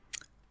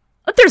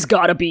 There's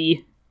gotta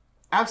be.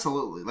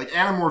 Absolutely. Like,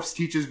 Animorphs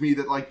teaches me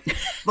that, like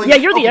yeah,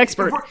 you're the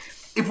expert.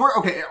 If we're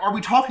okay, are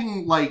we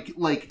talking, like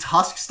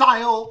Tusk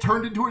style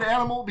turned into an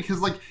animal?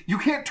 Because, like, you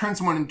can't turn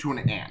someone into an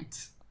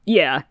ant.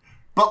 Yeah.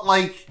 But,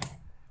 like,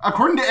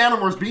 according to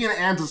Animorphs, being an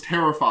ant is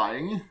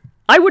terrifying.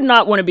 I would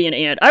not want to be an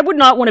ant. I would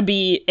not want to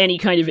be any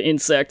kind of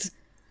insect.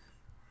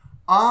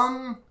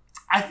 I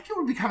think it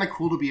would be kind of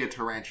cool to be a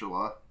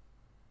tarantula.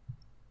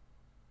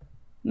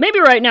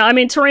 Maybe right now. I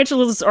mean,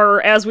 tarantulas are,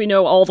 as we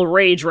know, all the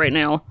rage right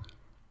now.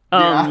 Yeah.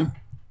 I mean,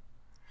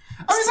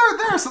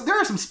 there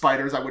are some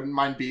spiders I wouldn't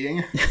mind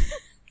being.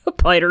 A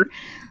piter.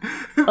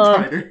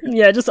 Piter.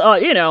 Yeah, just,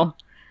 you know,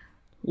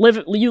 live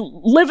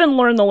and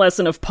learn the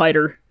lesson of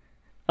piter.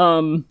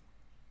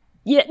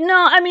 Yeah,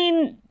 no, I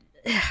mean,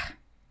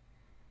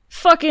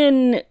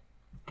 fucking,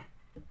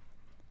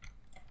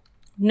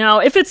 no,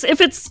 if it's,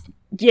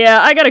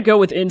 yeah, I gotta go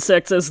with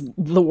insects as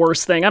the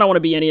worst thing. I don't want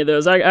to be any of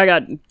those.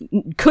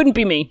 Couldn't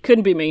be me.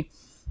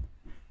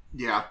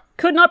 Yeah.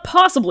 Could not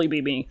possibly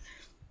be me.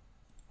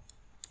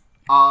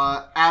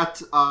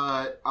 Janos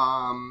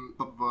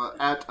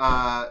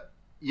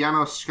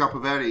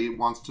Scapoveri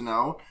wants to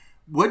know,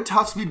 would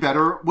Tusk be a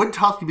better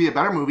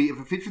movie if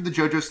it featured the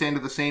JoJo stand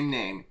of the same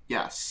name?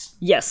 Yes.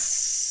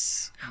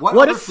 Yes.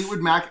 What if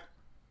Fleetwood Mac...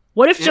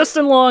 What if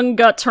Justin Long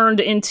got turned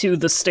into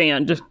the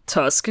stand,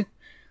 Tusk?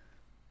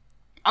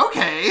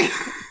 Okay.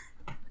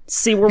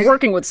 See, we're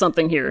working with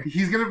something here.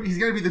 He's gonna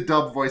be the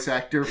dub voice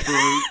actor for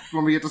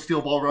when we get to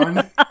Steel Ball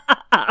Run.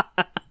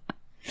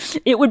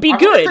 It would be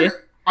good.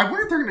 I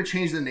wonder if they're gonna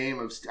change the name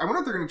of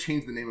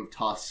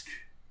Tusk.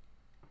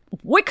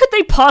 What could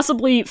they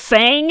possibly...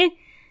 Fang?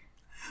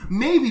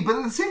 Maybe, but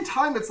at the same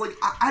time, it's like,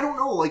 I don't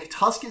know, like,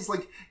 Tusk is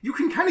like, you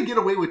can kind of get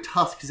away with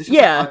Tusk, because it's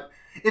just like,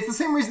 it's the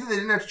same reason they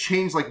didn't have to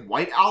change, like,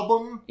 White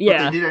Album, but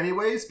they did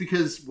anyways,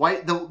 because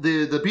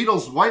the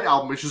Beatles' White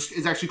Album, which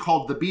is actually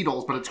called The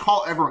Beatles, but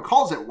everyone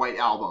calls it White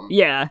Album.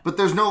 Yeah. But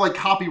there's no, like,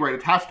 copyright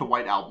attached to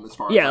White Album as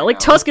far as like, know.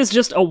 Tusk is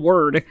just a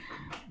word.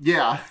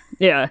 Yeah.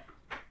 Yeah.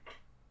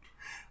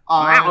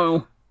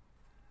 Wow.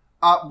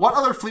 What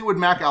other Fleetwood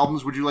Mac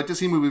albums would you like to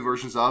see movie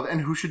versions of,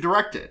 and who should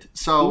direct it?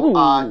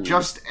 So,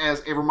 just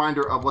as a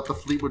reminder of what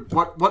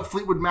what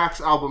Fleetwood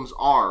Mac's albums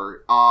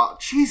are,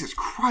 Jesus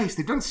Christ,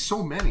 they've done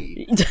so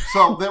many.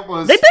 So they've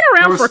been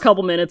around for a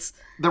couple minutes.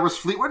 There was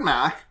Fleetwood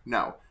Mac,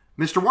 no.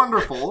 Mr.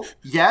 Wonderful,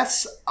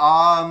 yes.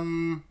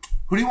 Who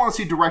do you want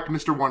to see direct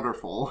Mr.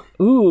 Wonderful?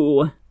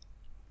 Ooh.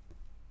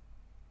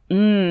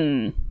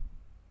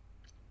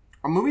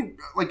 A movie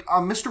like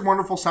Mr.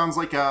 Wonderful sounds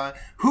like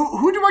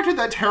who directed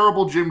that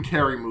terrible Jim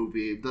Carrey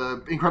movie,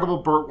 The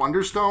Incredible Burt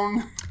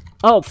Wonderstone?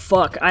 Oh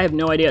fuck, I have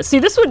no idea. See,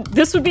 this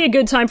would be a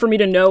good time for me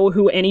to know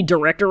who any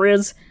director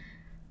is.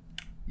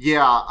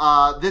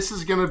 Yeah, this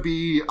is gonna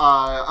be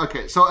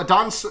okay. So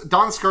Don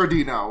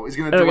Scardino is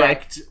gonna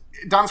direct.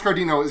 Okay. Don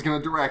Scardino is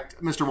gonna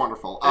direct Mr.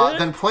 Wonderful.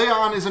 Then Play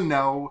On is a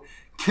no.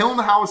 Kiln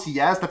House,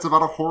 yes, that's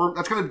about a horror.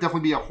 That's gonna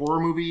definitely be a horror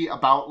movie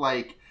about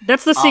like.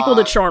 That's the sequel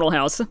to Charnel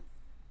House.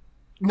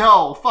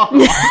 No, fuck.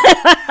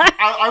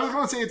 I was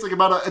gonna say it's like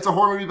it's a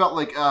horror movie about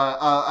like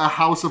a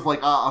house of like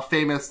a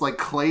famous like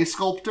clay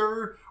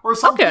sculptor or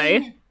something.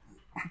 Okay.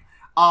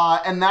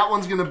 And that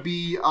one's gonna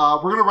be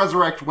we're gonna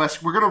resurrect Wes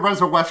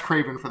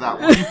Craven for that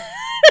one.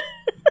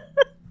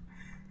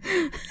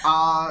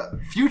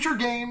 Future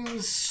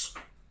Games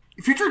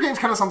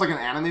kind of sounds like an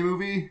anime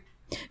movie.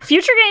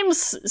 Future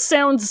Games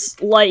sounds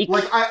like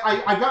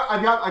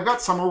I've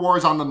got Summer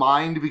Wars on the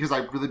mind because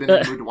I've really been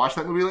in the mood to watch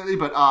that movie lately.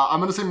 But I'm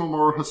gonna say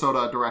Mamoru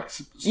Hosoda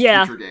directs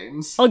Future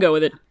Games. I'll go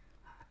with it.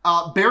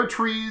 Bear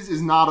Trees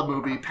is not a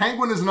movie.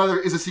 Penguin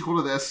is a sequel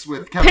to this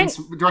with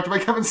directed by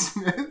Kevin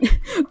Smith.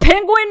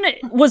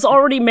 Penguin was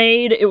already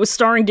made. It was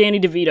starring Danny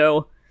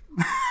DeVito.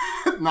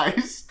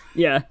 Nice.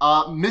 Yeah.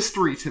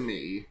 Mystery to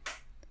Me.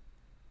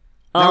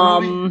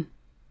 Movie?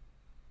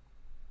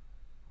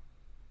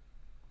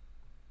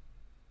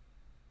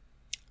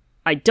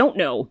 I don't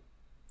know.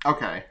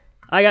 Okay.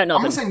 I got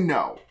nothing. I'm gonna say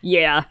no.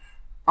 Yeah.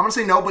 I'm gonna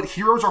say no, but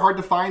Heroes Are Hard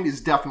to Find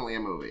is definitely a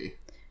movie.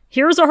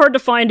 Heroes Are Hard to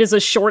Find is a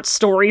short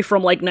story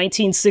from, like,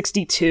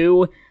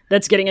 1962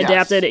 that's getting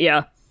adapted.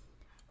 Yeah.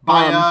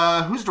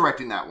 By, who's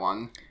directing that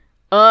one?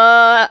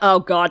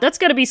 Oh god, that's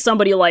gotta be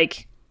somebody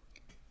like...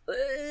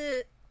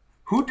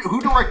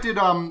 Who directed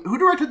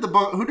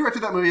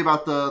that movie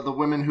about the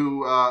women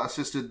who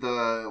assisted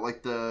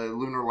the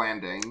lunar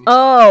landing?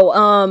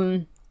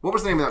 Oh, what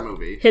was the name of that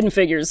movie? Hidden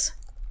Figures.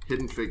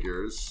 Hidden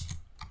Figures.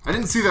 I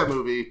didn't see that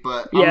movie,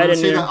 but yeah,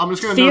 I'm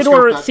just gonna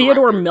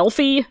Theodore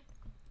Melfi.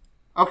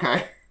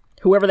 Okay.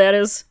 Whoever that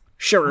is.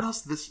 Sure. What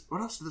else did this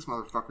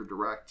motherfucker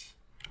direct?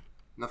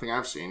 Nothing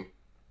I've seen.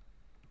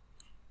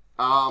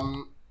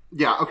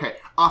 Yeah, okay.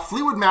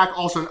 Fleetwood Mac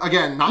also,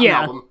 again, not an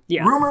album.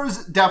 Yeah.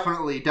 Rumors,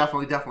 definitely an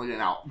album.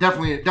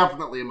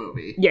 Definitely a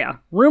movie. Yeah.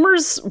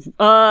 Rumors,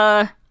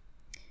 I'm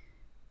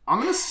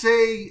gonna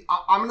say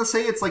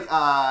it's like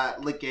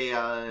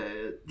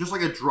just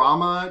like a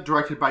drama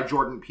directed by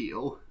Jordan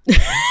Peele.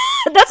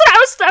 That's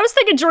what I was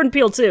thinking. Jordan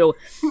Peele too.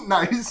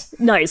 Nice.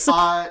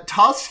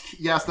 Tusk,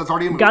 yes, that's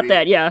already a movie. Got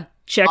that, yeah.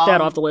 Check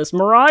that off the list.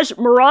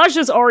 Mirage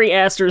is Ari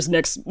Aster's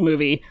next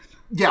movie.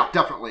 Yeah,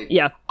 definitely.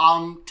 Yeah.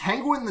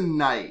 Tango in the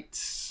Night.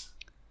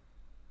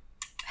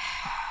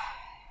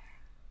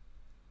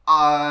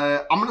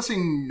 I'm gonna say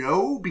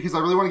no, because I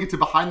really want to get to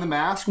Behind the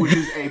Mask, which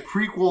is a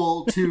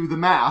prequel to The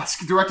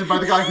Mask, directed by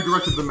the guy who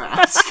directed The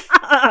Mask.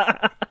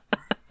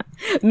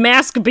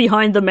 Mask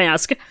Behind the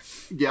Mask.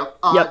 Yep.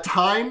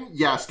 Time,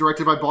 yes,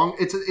 directed by Bong.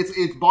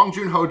 It's Bong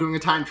Joon-ho doing a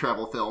time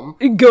travel film.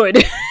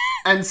 Good.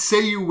 And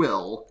Say You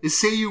Will. Is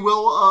Say You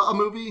Will a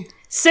movie?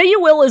 Say You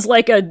Will is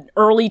like a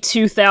early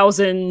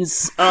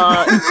 2000s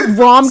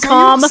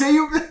rom-com. Say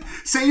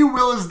You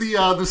Will is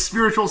the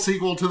spiritual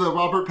sequel to the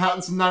Robert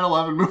Pattinson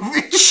 9/11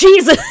 movie.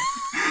 Jesus.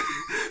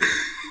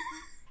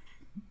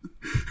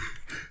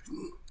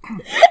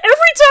 Every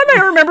time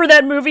I remember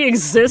that movie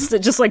exists,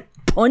 it just like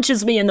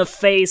punches me in the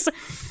face.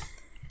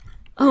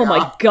 Oh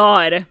my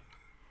god.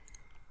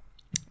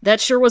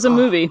 That sure was a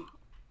movie.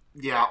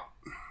 Yeah.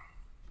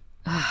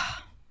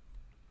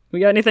 We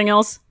got anything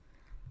else?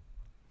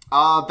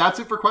 That's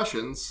it for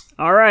questions.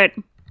 All right.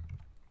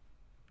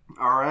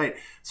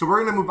 So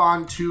we're going to move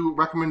on to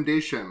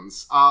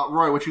recommendations.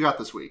 Roy, what you got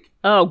this week?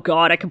 Oh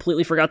god, I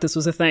completely forgot this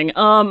was a thing.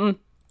 I'm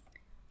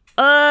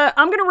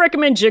going to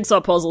recommend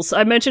jigsaw puzzles.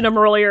 I mentioned them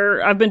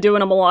earlier. I've been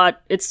doing them a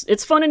lot.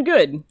 It's fun and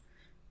good.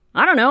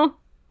 I don't know.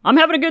 I'm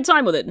having a good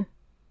time with it.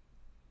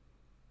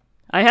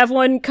 I have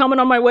one coming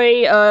on my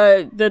way,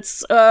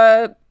 that's,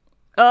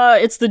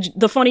 it's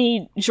the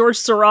funny George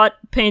Seurat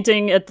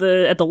painting at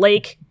the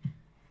lake.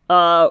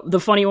 The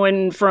funny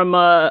one from,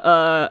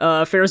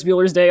 Ferris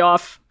Bueller's Day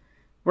Off,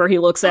 where he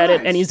looks at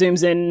it and he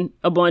zooms in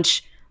a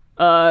bunch.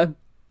 So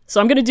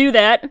I'm gonna do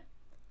that,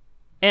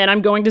 and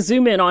I'm going to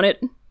zoom in on it,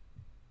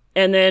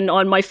 and then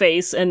on my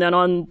face, and then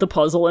on the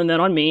puzzle, and then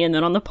on me, and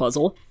then on the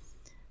puzzle,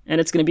 and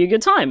it's gonna be a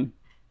good time.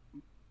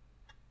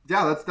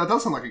 Yeah, that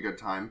does sound like a good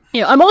time.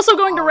 Yeah, I'm also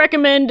going to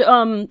recommend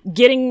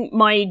getting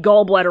my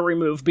gallbladder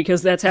removed,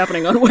 because that's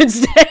happening on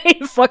Wednesday.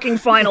 Fucking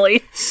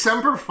finally.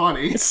 Semper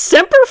funny.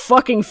 Semper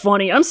fucking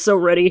funny. I'm so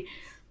ready.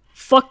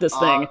 Fuck this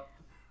thing.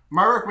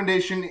 My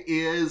recommendation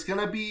is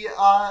gonna be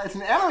it's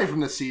an anime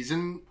from this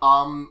season.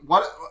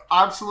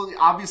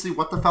 Obviously,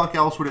 what the fuck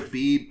else would it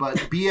be? But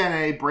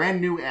BNA, brand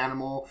new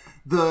animal.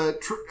 The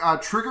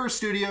Trigger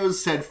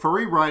Studios said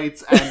furry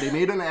rights, and they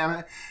made an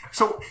anime.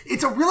 So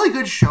it's a really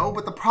good show,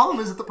 but the problem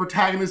is that the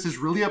protagonist is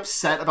really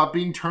upset about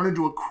being turned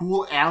into a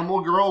cool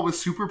animal girl with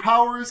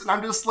superpowers, and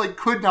I'm just like,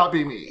 could not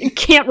be me.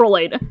 Can't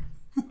relate.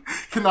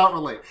 Cannot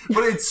relate.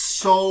 But it's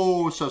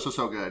so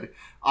good.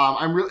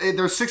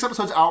 There's 6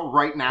 episodes out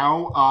right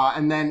now,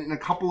 and then in a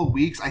couple of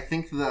weeks, I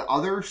think the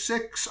other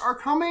 6 are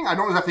coming. I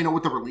don't exactly know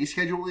what the release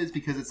schedule is,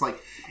 because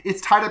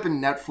it's tied up in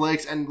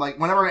Netflix, and like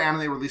whenever an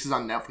anime releases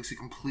on Netflix, it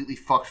completely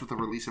fucks with the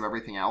release of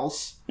everything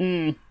else.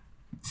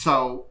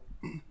 So,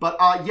 but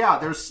yeah,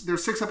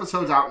 there's 6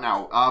 episodes out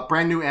now.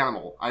 Brand new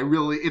animal.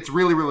 It's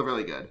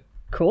really good.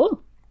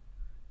 Cool.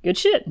 Good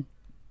shit.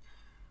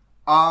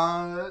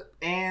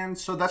 And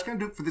so that's gonna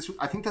do it for this week.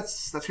 I think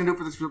that's gonna do it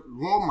for this.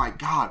 Oh my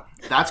god,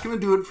 that's gonna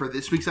do it for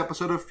this week's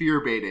episode of Fear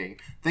Baiting.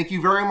 Thank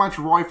you very much,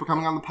 Roy, for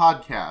coming on the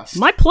podcast.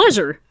 My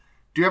pleasure.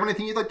 Do you have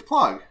anything you'd like to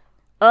plug?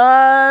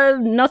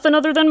 Nothing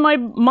other than my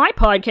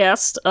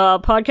podcast.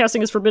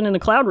 Podcasting is Forbidden in the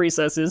Cloud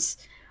Recesses.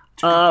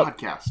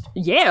 Podcast.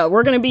 Yeah,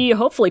 we're gonna be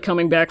hopefully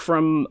coming back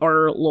from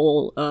our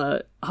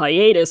little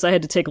hiatus. I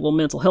had to take a little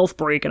mental health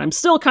break, and I'm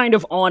still kind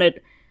of on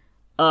it.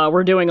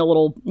 We're doing a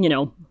little,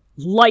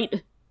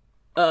 light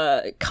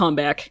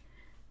comeback.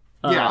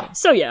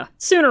 So yeah,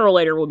 sooner or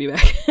later we'll be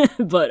back.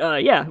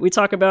 But yeah, we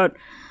talk about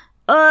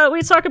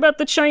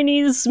the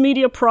Chinese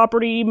media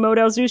property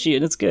Modao Zushi,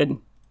 and it's good.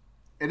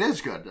 It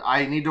is good.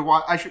 I need to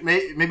watch. I should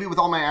maybe with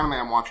all my anime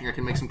I'm watching, I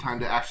can make some time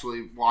to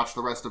actually watch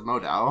the rest of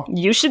Modao.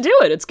 You should do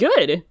it. It's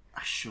good.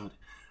 I should.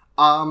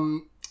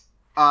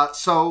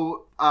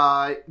 So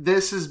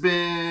this has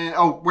been.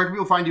 Oh, where can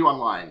people find you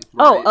online?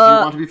 Right? Do you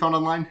want to be found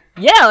online?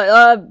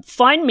 Yeah.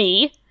 Find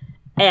me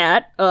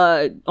at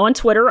on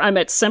Twitter. I'm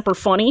at Semper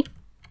Funny.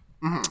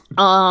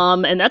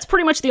 Mm-hmm. And that's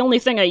pretty much the only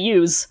thing I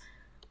use.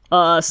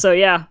 So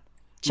yeah,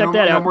 check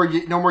that out.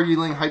 No more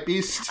Yeeling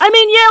Hypebeast. I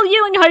mean, yeah,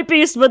 Yeeling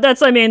Hypebeast, but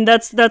that's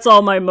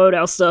all my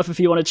Modal stuff. If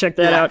you want to check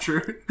that out.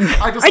 True.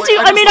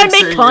 I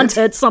make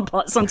content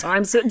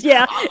sometimes.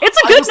 Yeah,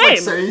 it's a good name. Like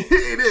saying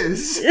it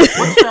is.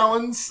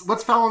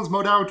 What's Fallon's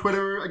Modal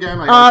Twitter again?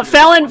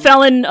 Fallon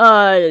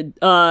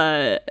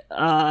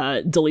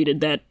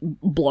deleted that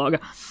blog.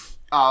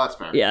 Oh, that's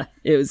fair. Yeah,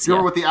 it was. Do you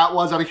remember what the @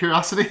 was, out of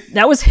curiosity?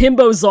 That was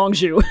Himbo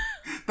Zongju.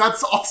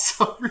 That's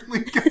also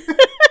really good.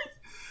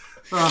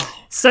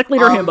 Sect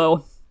leader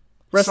Himbo.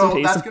 Rest in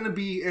peace. So that's going to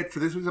be it for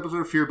this week's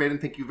episode of Fear Bait,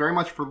 and thank you very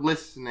much for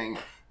listening.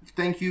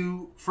 Thank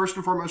you, first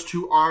and foremost,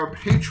 to our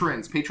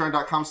patrons.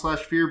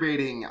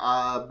 Patreon.com/fearbaiting.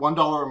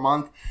 $1 a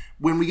month.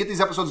 When we get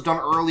these episodes done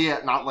early,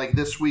 not like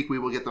this week, we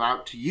will get them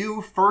out to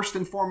you first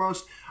and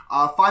foremost.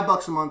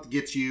 $5 a month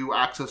gets you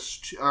access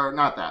to, or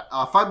not that.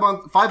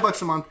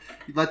 $5 a month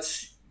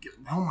lets,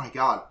 oh my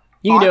god.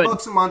 You can do it.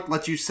 $5 a month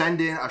lets you send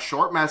in a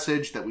short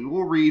message that we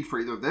will read for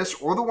either this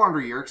or the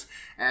Wonder Years,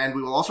 and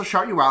we will also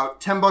shout you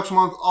out. $10 a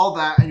month, all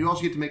that, and you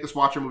also get to make us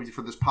watch a movie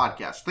for this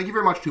podcast. Thank you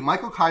very much to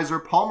Michael Kaiser,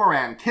 Paul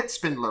Moran, Kit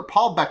Spindler,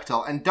 Paul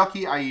Bechtel, and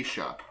Ducky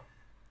Aisha.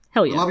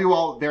 Hell yeah. I love you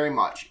all very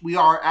much. We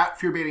are at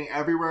Fearbaiting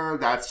everywhere.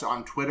 That's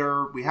on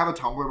Twitter. We have a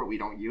Tumblr, but we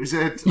don't use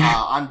it.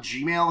 On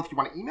Gmail, if you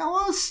want to email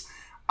us.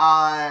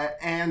 I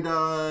don't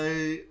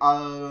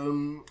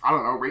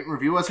know, rate and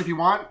review us if you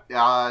want.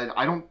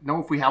 I don't know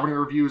if we have any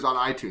reviews on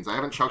iTunes. I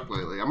haven't checked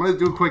lately. I'm going to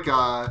do a quick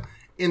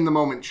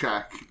in-the-moment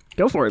check.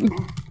 Go for it.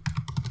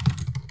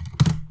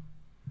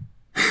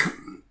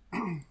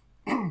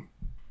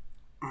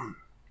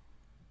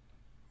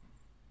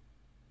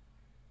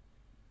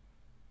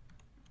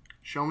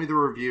 Show me the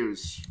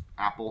reviews,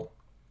 Apple.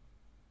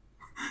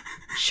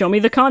 Show me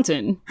the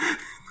content.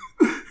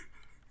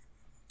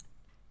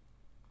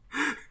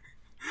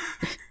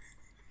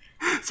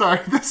 Sorry,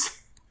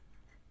 this...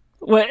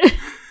 What?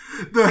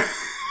 There's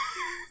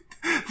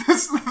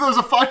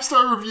a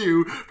 5-star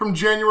review from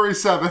January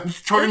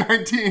 7th,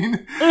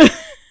 2019. And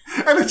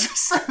it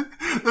just said...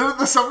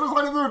 The subject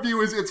line of the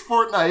review is, "It's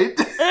Fortnite."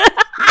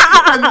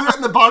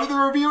 and the body of the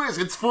review is,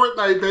 "It's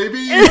Fortnite,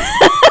 baby."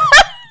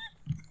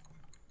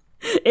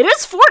 It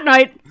is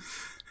Fortnite.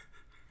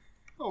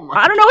 Oh my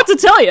I don't know what to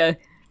tell you.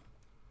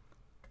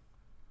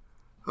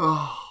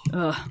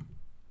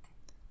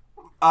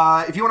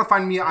 If you want to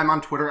find me, I'm on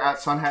Twitter at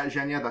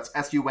SunhatZhenya. That's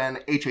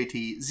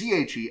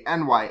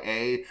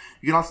SunhatZhenya.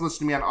 You can also listen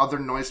to me on other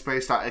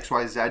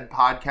Noisepace.xyz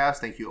podcasts.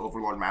 Thank you,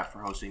 Overlord Matt, for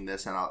hosting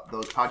this and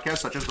those podcasts,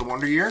 such as The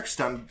Wonder Years,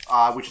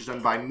 which is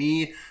done by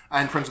me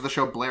and friends of the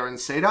show, Blair and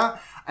Seda.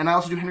 And I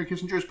also do Henry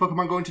Kissinger's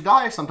Pokemon Going to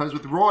Die, sometimes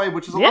with Roy,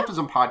 which is a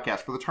leftism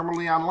podcast for the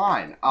Terminally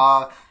Online.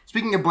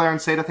 Speaking of Blair and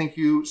Seda, thank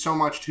you so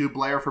much to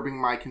Blair for being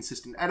my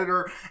consistent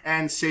editor,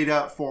 and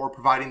Seda for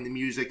providing the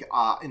music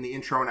in the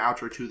intro and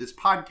outro to this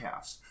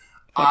podcast.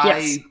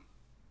 Yes.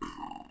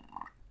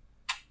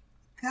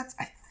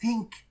 I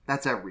think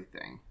that's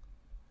everything.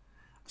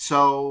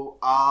 So,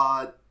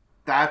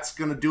 that's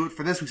going to do it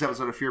for this week's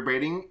episode of Fear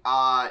Baiting.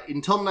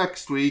 Until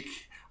next week,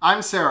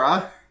 I'm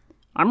Sarah.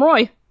 I'm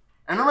Roy.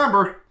 And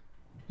remember,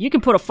 you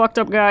can put a fucked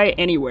up guy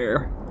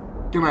anywhere.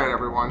 Good night,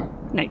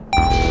 everyone. Night.